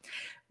dropping.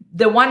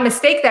 The one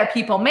mistake that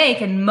people make,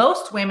 and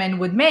most women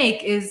would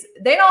make, is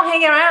they don't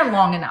hang around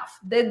long enough.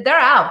 They're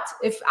out.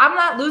 If I'm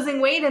not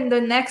losing weight in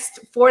the next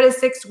 4 to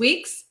 6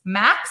 weeks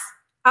max,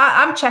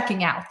 I'm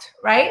checking out,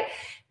 right?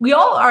 We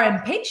all are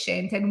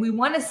impatient and we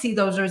want to see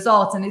those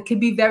results. And it can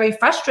be very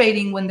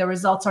frustrating when the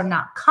results are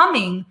not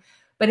coming.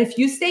 But if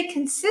you stay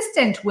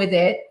consistent with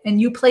it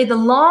and you play the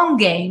long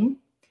game,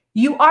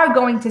 you are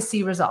going to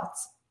see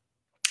results.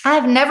 I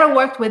have never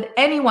worked with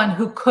anyone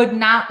who could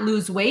not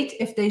lose weight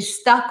if they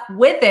stuck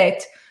with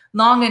it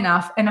long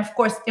enough and, of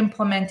course,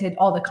 implemented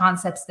all the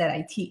concepts that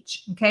I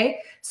teach, okay?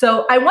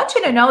 So I want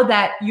you to know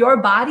that your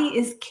body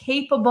is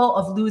capable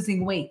of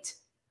losing weight.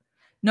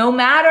 No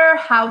matter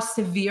how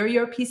severe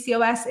your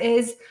PCOS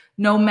is,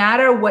 no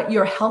matter what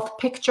your health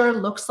picture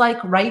looks like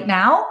right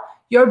now,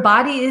 your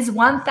body is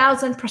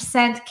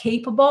 1000%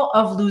 capable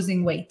of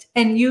losing weight.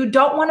 And you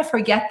don't want to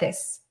forget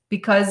this,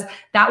 because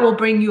that will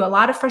bring you a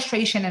lot of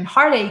frustration and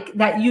heartache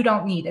that you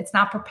don't need. It's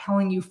not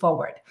propelling you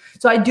forward.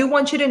 So I do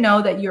want you to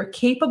know that you're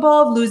capable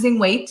of losing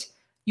weight.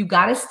 You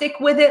got to stick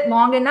with it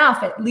long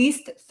enough, at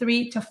least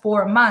 3 to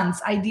 4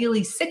 months,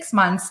 ideally 6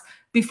 months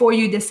before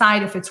you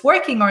decide if it's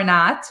working or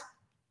not.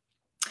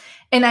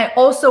 And I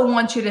also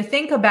want you to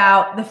think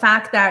about the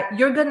fact that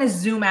you're going to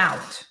zoom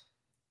out.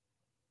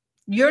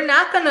 You're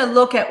not going to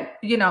look at,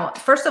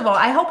 first of all,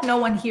 I hope no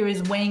one here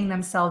is weighing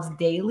themselves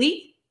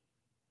daily.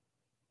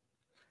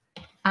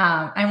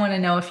 I want to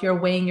know if you're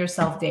weighing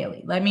yourself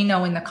daily. Let me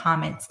know in the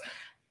comments.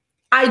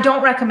 I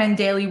don't recommend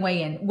daily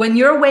weigh-in. When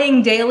you're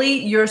weighing daily,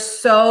 you're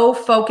so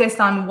focused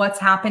on what's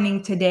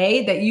happening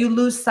today that you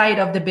lose sight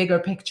of the bigger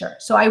picture.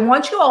 So I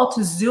want you all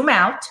to zoom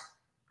out.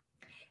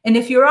 And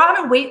if you're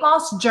on a weight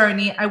loss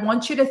journey, I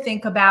want you to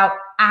think about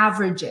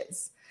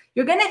averages.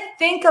 You're going to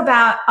think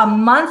about a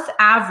month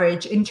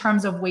average in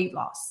terms of weight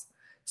loss.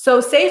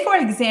 So say, for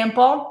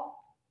example,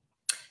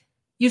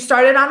 you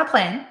started on a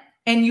plan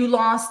and you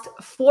lost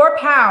 4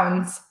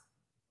 pounds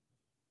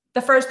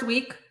the first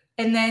week.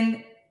 And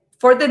then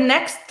for the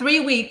next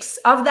 3 weeks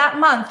of that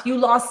month, you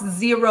lost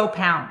 0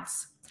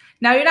 pounds.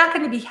 Now, you're not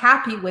going to be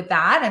happy with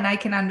that. And I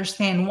can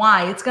understand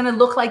why. It's going to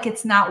look like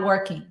it's not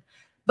working.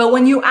 But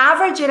when you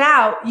average it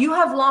out, you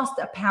have lost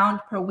 1 pound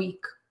per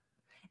week.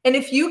 And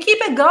if you keep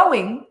it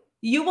going,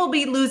 you will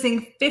be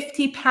losing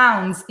 50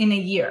 pounds in a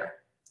year.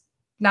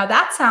 Now,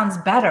 that sounds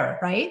better,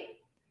 right?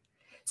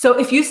 So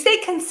if you stay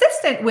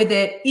consistent with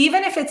it,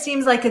 even if it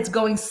seems like it's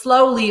going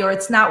slowly or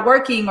it's not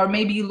working, or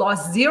maybe you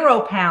lost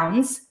 0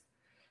 pounds,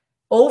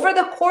 over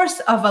the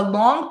course of a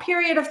long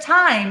period of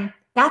time,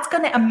 that's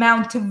going to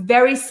amount to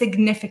very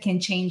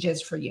significant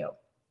changes for you.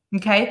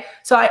 Okay?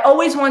 So I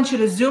always want you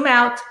to zoom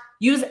out,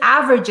 use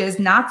averages,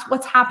 not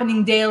what's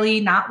happening daily,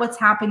 not what's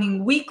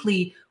happening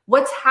weekly.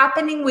 What's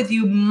happening with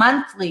you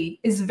monthly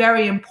is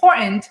very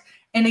important.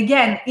 And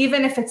again,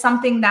 even if it's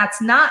something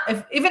that's not,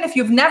 even if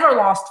you've never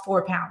lost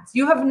 4 pounds,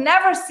 you have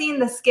never seen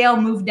the scale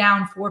move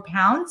down 4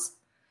 pounds,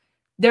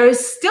 there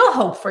is still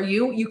hope for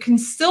you. You can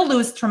still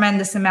lose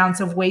tremendous amounts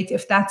of weight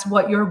if that's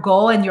what your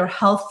goal and your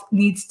health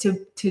needs to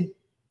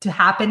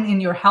happen in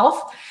your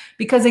health.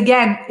 Because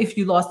again, if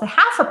you lost a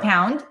half a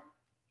pound,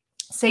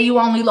 say you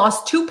only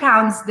lost 2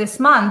 pounds this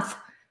month,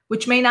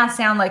 which may not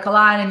sound like a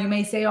lot, and you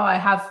may say, oh, I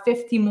have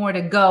 50 more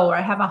to go, or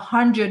I have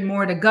 100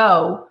 more to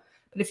go.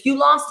 But if you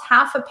lost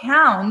half a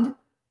pound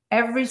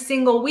every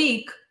single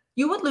week,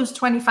 you would lose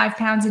 25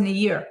 pounds in a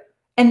year.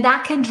 And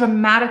that can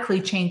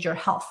dramatically change your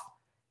health.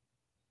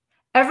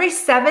 Every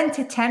 7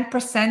 to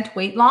 10%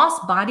 weight loss,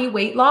 body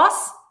weight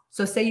loss,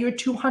 so say you're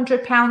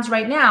 200 pounds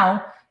right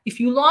now, if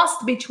you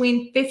lost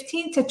between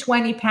 15 to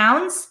 20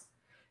 pounds,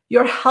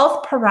 your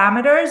health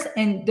parameters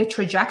and the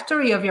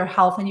trajectory of your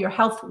health and your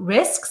health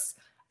risks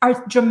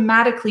are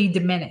dramatically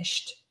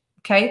diminished,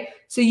 okay?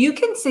 So you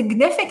can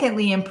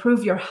significantly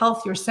improve your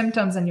health, your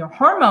symptoms, and your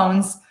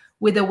hormones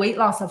with a weight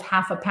loss of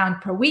half a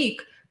pound per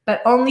week,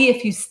 but only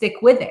if you stick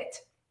with it.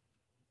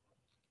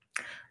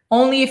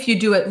 Only if you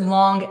do it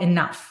long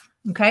enough.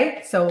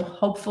 Okay, so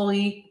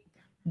hopefully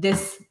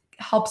this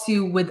helps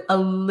you with a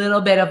little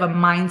bit of a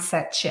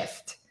mindset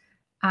shift.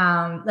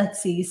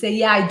 Let's see. You say,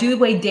 yeah, I do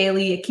weigh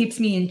daily. It keeps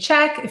me in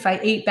check. If I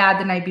ate bad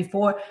the night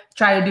before,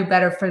 try to do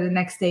better for the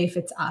next day if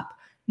it's up.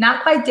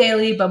 Not quite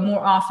daily, but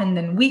more often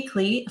than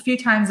weekly. A few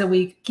times a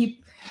week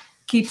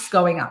keeps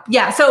going up.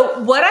 Yeah, so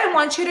what I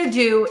want you to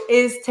do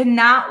is to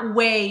not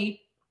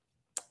weigh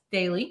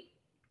daily.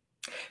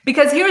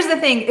 Because here's the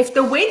thing, if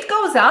the weight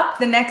goes up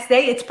the next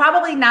day, it's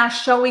probably not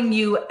showing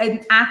you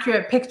an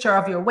accurate picture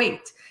of your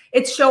weight.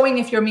 It's showing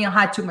if your meal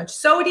had too much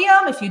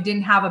sodium, if you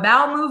didn't have a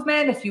bowel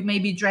movement, if you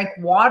maybe drank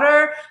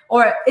water,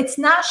 or it's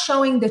not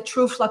showing the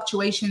true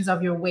fluctuations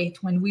of your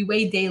weight when we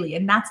weigh daily.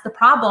 And that's the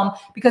problem,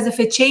 because if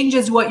it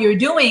changes what you're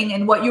doing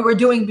and what you were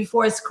doing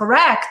before is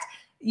correct,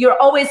 you're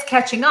always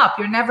catching up.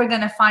 You're never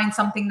going to find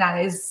something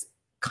that is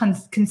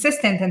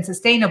consistent and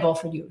sustainable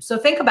for you. So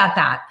think about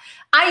that.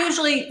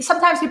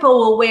 Sometimes people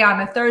will weigh on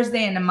a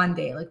Thursday and a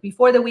Monday, like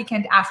before the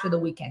weekend, after the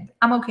weekend.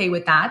 I'm okay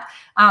with that.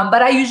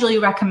 But I usually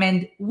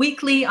recommend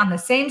weekly on the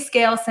same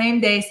scale,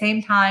 same day,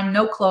 same time,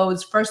 no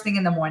clothes, first thing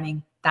in the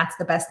morning. That's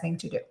the best thing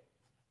to do.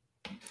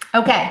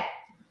 Okay.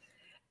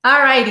 All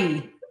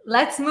righty.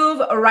 Let's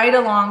move right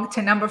along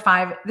to number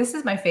 5. This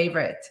is my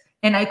favorite.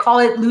 And I call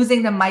it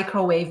losing the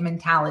microwave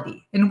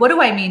mentality. And what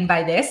do I mean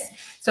by this?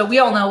 So we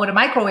all know what a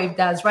microwave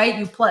does, right?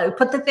 You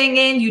put the thing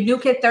in, you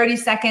nuke it 30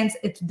 seconds,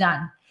 it's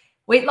done.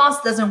 Weight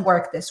loss doesn't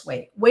work this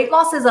way. Weight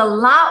loss is a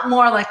lot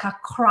more like a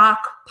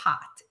crock pot.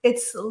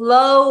 It's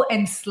low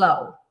and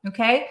slow,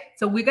 okay?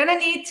 So we're gonna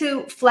need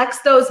to flex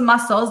those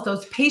muscles,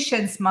 those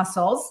patience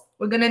muscles.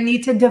 We're gonna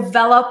need to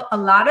develop a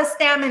lot of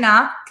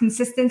stamina,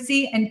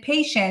 consistency, and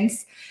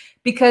patience,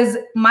 because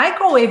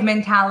microwave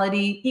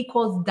mentality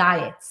equals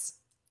diets.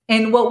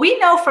 And what we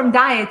know from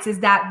diets is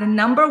that the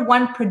number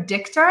one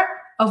predictor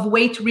of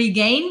weight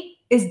regain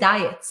is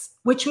diets,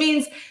 which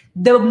means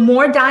the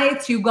more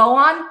diets you go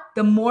on,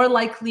 the more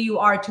likely you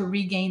are to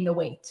regain the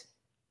weight.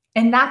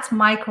 And that's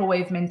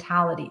microwave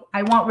mentality.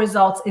 I want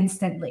results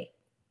instantly.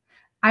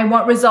 I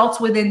want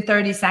results within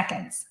 30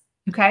 seconds,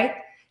 okay?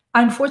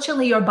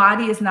 Unfortunately, your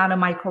body is not a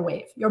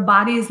microwave. Your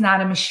body is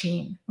not a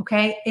machine,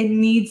 okay? It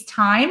needs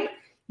time.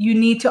 You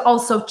need to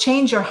also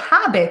change your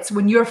habits.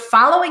 When you're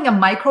following a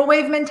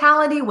microwave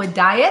mentality with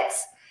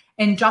diets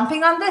and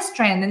jumping on this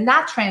trend and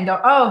that trend, or,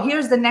 oh,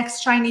 here's the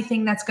next shiny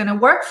thing that's going to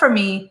work for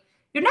me,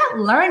 you're not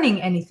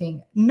learning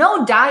anything.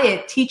 No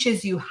diet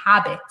teaches you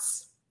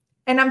habits.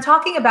 And I'm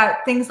talking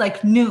about things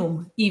like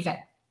Noom even,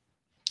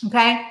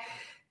 okay?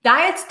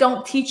 Diets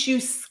don't teach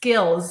you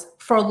skills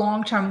for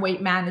long-term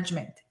weight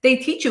management. They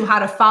teach you how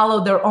to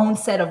follow their own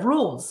set of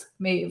rules.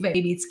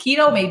 Maybe it's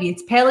keto, maybe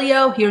it's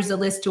paleo. Here's a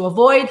list to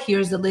avoid.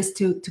 Here's a list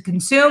to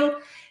consume.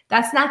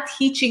 That's not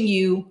teaching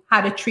you how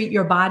to treat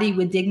your body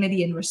with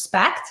dignity and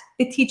respect.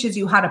 It teaches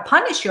you how to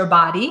punish your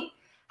body,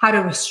 how to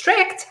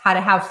restrict, how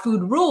to have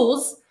food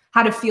rules,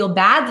 how to feel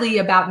badly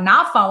about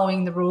not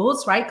following the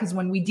rules, right? Because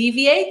when we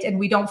deviate and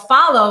we don't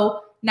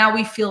follow, now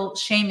we feel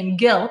shame and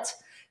guilt.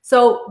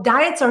 So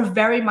diets are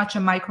very much a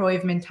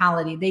microwave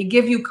mentality. They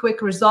give you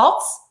quick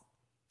results.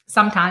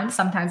 Sometimes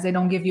they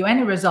don't give you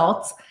any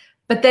results,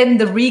 but then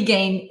the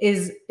regain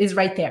is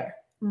right there.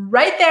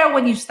 Right there,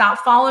 when you stop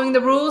following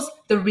the rules,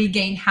 the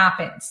regain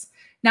happens.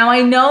 Now,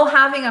 I know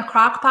having a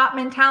crock pot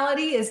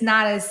mentality is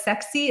not as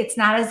sexy. It's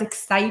not as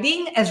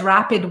exciting as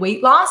rapid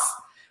weight loss,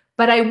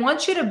 but I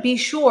want you to be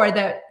sure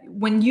that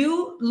when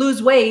you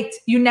lose weight,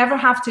 you never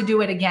have to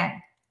do it again.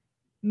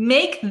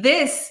 Make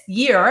this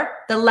year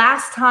the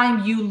last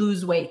time you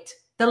lose weight,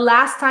 the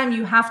last time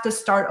you have to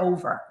start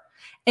over.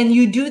 And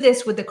you do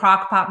this with the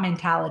crock pot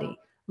mentality.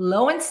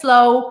 Low and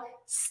slow,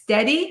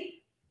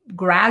 steady,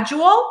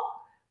 gradual,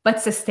 but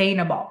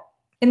sustainable.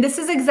 And this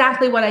is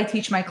exactly what I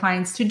teach my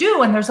clients to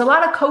do. And there's a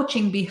lot of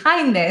coaching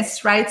behind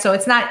this, right? So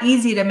it's not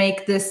easy to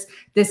make this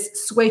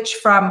switch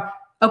from,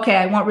 okay,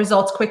 I want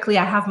results quickly,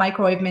 I have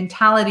microwave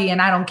mentality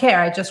and I don't care,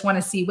 I just want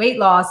to see weight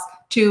loss,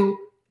 to,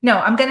 no,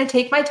 I'm going to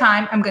take my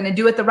time, I'm going to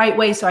do it the right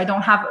way so I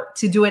don't have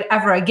to do it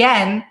ever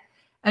again.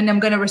 and I'm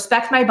going to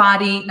respect my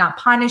body, not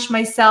punish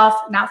myself,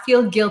 not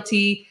feel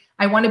guilty.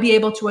 I want to be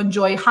able to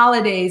enjoy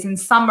holidays and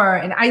summer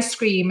and ice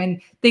cream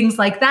and things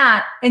like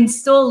that and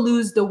still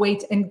lose the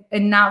weight and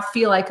not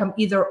feel like I'm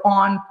either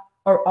on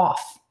or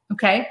off.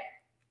 Okay.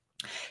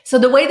 So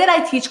the way that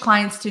I teach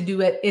clients to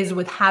do it is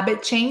with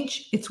habit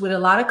change. It's with a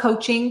lot of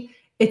coaching.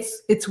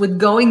 It's with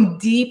going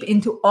deep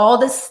into all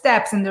the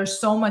steps, and there's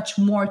so much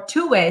more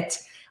to it.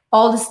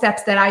 All the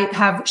steps that I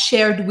have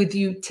shared with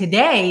you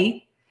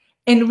today,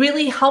 and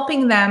really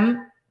helping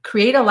them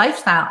create a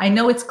lifestyle. I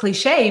know it's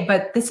cliche,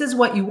 but this is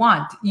what you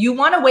want. You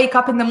want to wake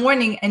up in the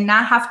morning and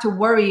not have to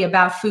worry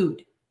about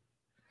food.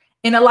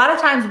 And a lot of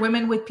times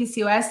women with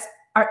PCOS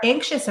are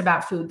anxious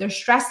about food. They're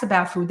stressed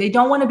about food. They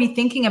don't want to be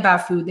thinking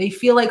about food. They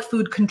feel like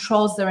food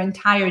controls their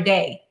entire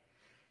day.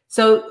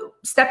 So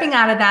stepping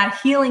out of that,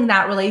 healing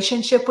that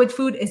relationship with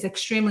food is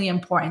extremely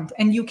important,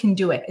 and you can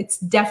do it. It's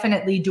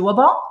definitely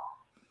doable.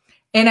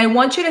 And I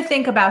want you to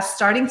think about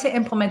starting to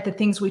implement the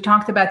things we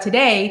talked about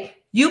today.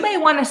 You may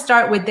want to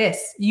start with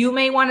this. You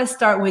may want to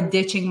start with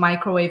ditching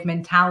microwave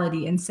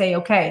mentality and say,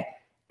 okay,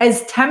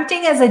 as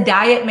tempting as a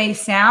diet may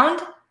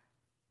sound,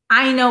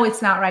 I know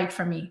it's not right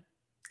for me.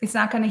 It's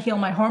not going to heal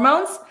my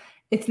hormones.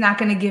 It's not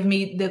going to give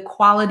me the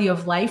quality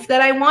of life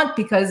that I want,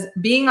 because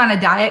being on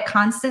a diet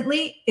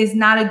constantly is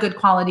not a good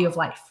quality of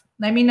life.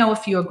 Let me know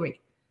if you agree.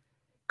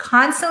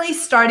 Constantly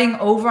starting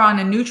over on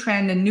a new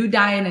trend, a new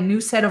diet, a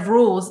new set of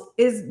rules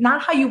is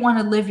not how you want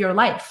to live your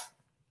life.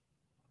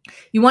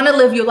 You want to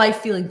live your life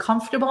feeling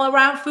comfortable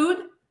around food,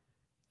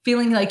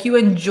 feeling like you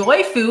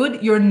enjoy food,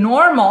 you're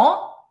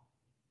normal.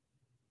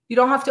 You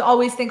don't have to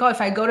always think, oh,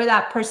 if I go to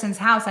that person's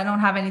house, I don't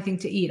have anything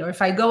to eat. Or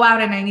if I go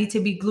out and I need to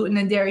be gluten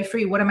and dairy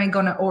free, what am I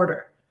going to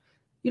order?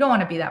 You don't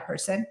want to be that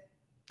person.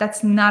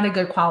 That's not a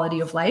good quality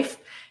of life.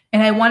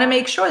 And I want to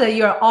make sure that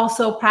you're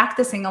also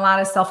practicing a lot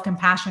of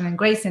self-compassion and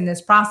grace in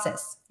this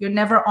process. You're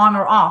never on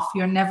or off.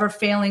 You're never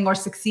failing or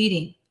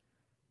succeeding.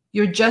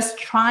 You're just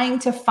trying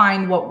to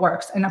find what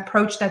works, an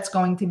approach that's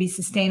going to be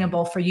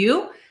sustainable for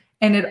you.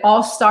 And it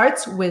all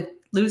starts with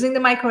losing the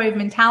microwave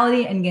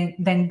mentality and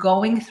then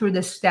going through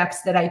the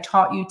steps that I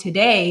taught you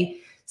today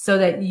so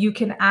that you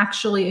can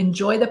actually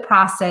enjoy the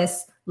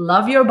process,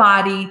 love your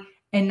body,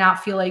 and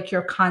not feel like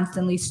you're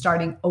constantly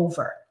starting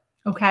over.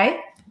 Okay?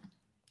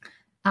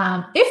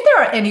 If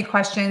there are any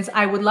questions,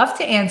 I would love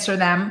to answer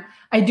them.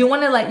 I do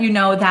want to let you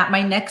know that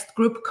my next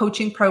group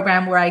coaching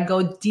program, where I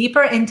go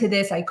deeper into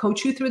this, I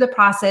coach you through the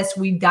process.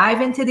 We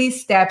dive into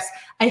these steps.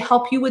 I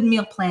help you with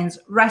meal plans,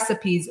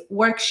 recipes,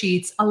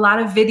 worksheets, a lot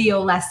of video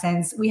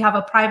lessons. We have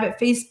a private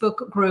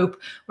Facebook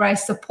group where I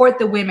support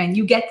the women.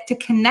 You get to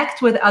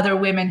connect with other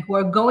women who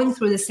are going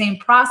through the same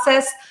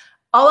process.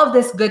 All of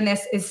this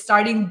goodness is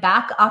starting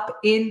back up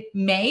in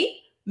May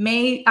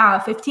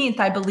 15th,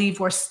 I believe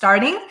we're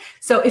starting.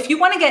 So if you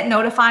want to get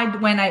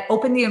notified when I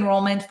open the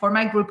enrollment for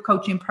my group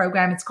coaching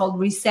program, it's called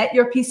Reset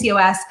Your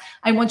PCOS.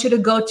 I want you to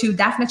go to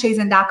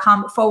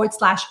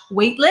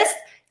daphnachazen.com/waitlist.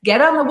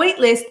 Get on the wait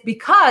list,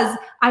 because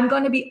I'm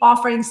going to be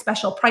offering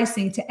special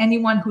pricing to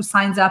anyone who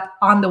signs up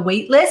on the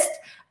wait list,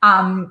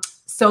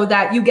 so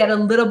that you get a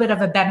little bit of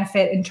a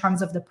benefit in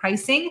terms of the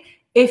pricing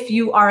if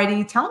you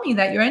already tell me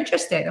that you're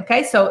interested.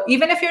 Okay. So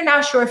even if you're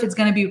not sure if it's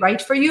going to be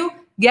right for you,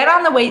 get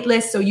on the wait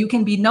list so you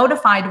can be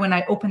notified when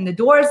I open the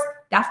doors,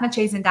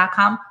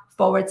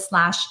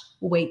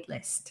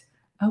 daphnachazen.com/waitlist.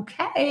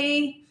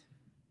 Okay.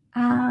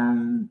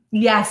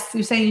 Yes,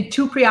 you're saying you're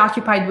too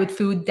preoccupied with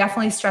food.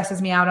 Definitely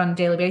stresses me out on a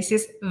daily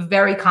basis.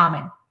 Very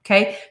common.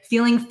 Okay.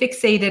 Feeling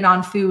fixated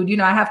on food. You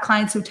know, I have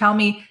clients who tell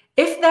me,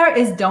 if there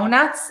is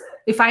donuts,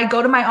 if I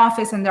go to my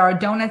office and there are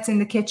donuts in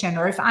the kitchen,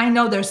 or if I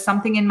know there's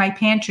something in my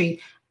pantry,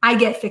 I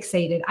get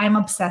fixated. I'm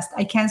obsessed.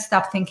 I can't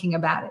stop thinking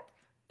about it.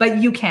 But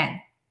you can.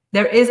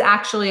 There is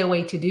actually a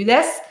way to do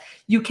this.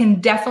 You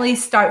can definitely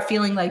start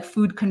feeling like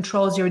food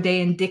controls your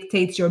day and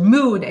dictates your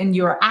mood and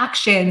your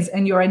actions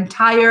and your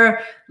entire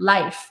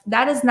life.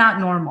 That is not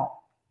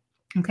normal.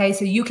 Okay,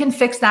 so you can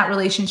fix that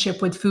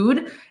relationship with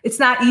food. It's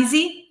not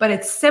easy, but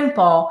it's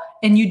simple.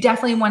 And you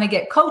definitely want to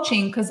get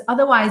coaching, because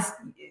otherwise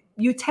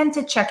you tend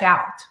to check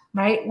out,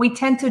 right? We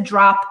tend to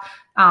drop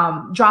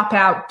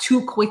out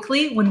too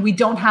quickly when we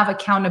don't have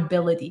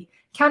accountability.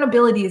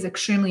 Accountability is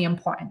extremely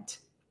important.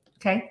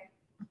 Okay.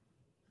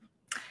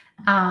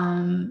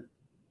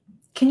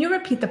 Can you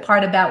repeat the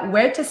part about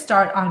where to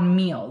start on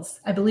meals?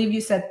 I believe you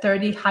said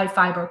 30 high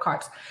fiber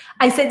carbs.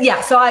 I said,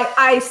 yeah. So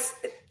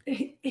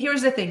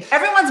here's the thing.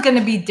 Everyone's going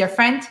to be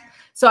different.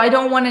 So I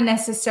don't want to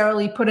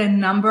necessarily put a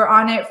number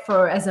on it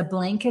as a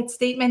blanket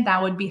statement.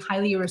 That would be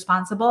highly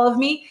irresponsible of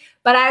me.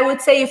 But I would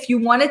say if you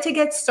wanted to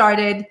get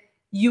started,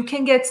 you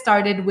can get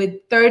started with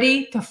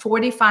 30 to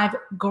 45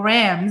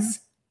 grams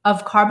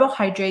of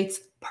carbohydrates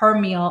per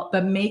meal,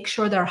 but make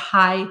sure they're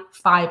high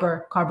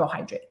fiber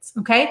carbohydrates.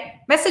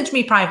 Okay. Message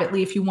me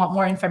privately if you want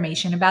more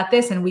information about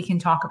this, and we can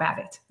talk about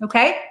it.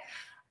 Okay.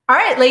 All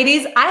right,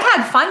 ladies, I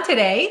had fun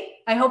today.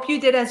 I hope you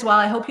did as well.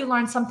 I hope you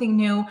learned something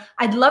new.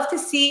 I'd love to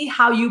see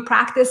how you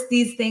practice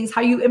these things,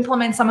 how you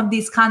implement some of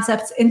these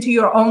concepts into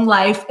your own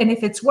life. And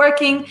if it's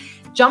working,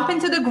 Jump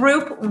into the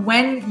group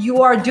when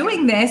you are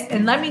doing this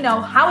and let me know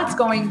how it's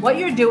going, what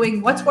you're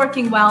doing, what's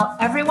working well.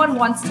 Everyone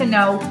wants to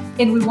know,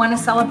 and we want to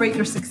celebrate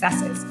your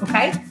successes,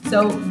 okay?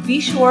 So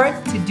be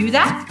sure to do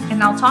that,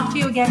 and I'll talk to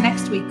you again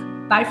next week.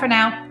 Bye for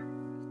now.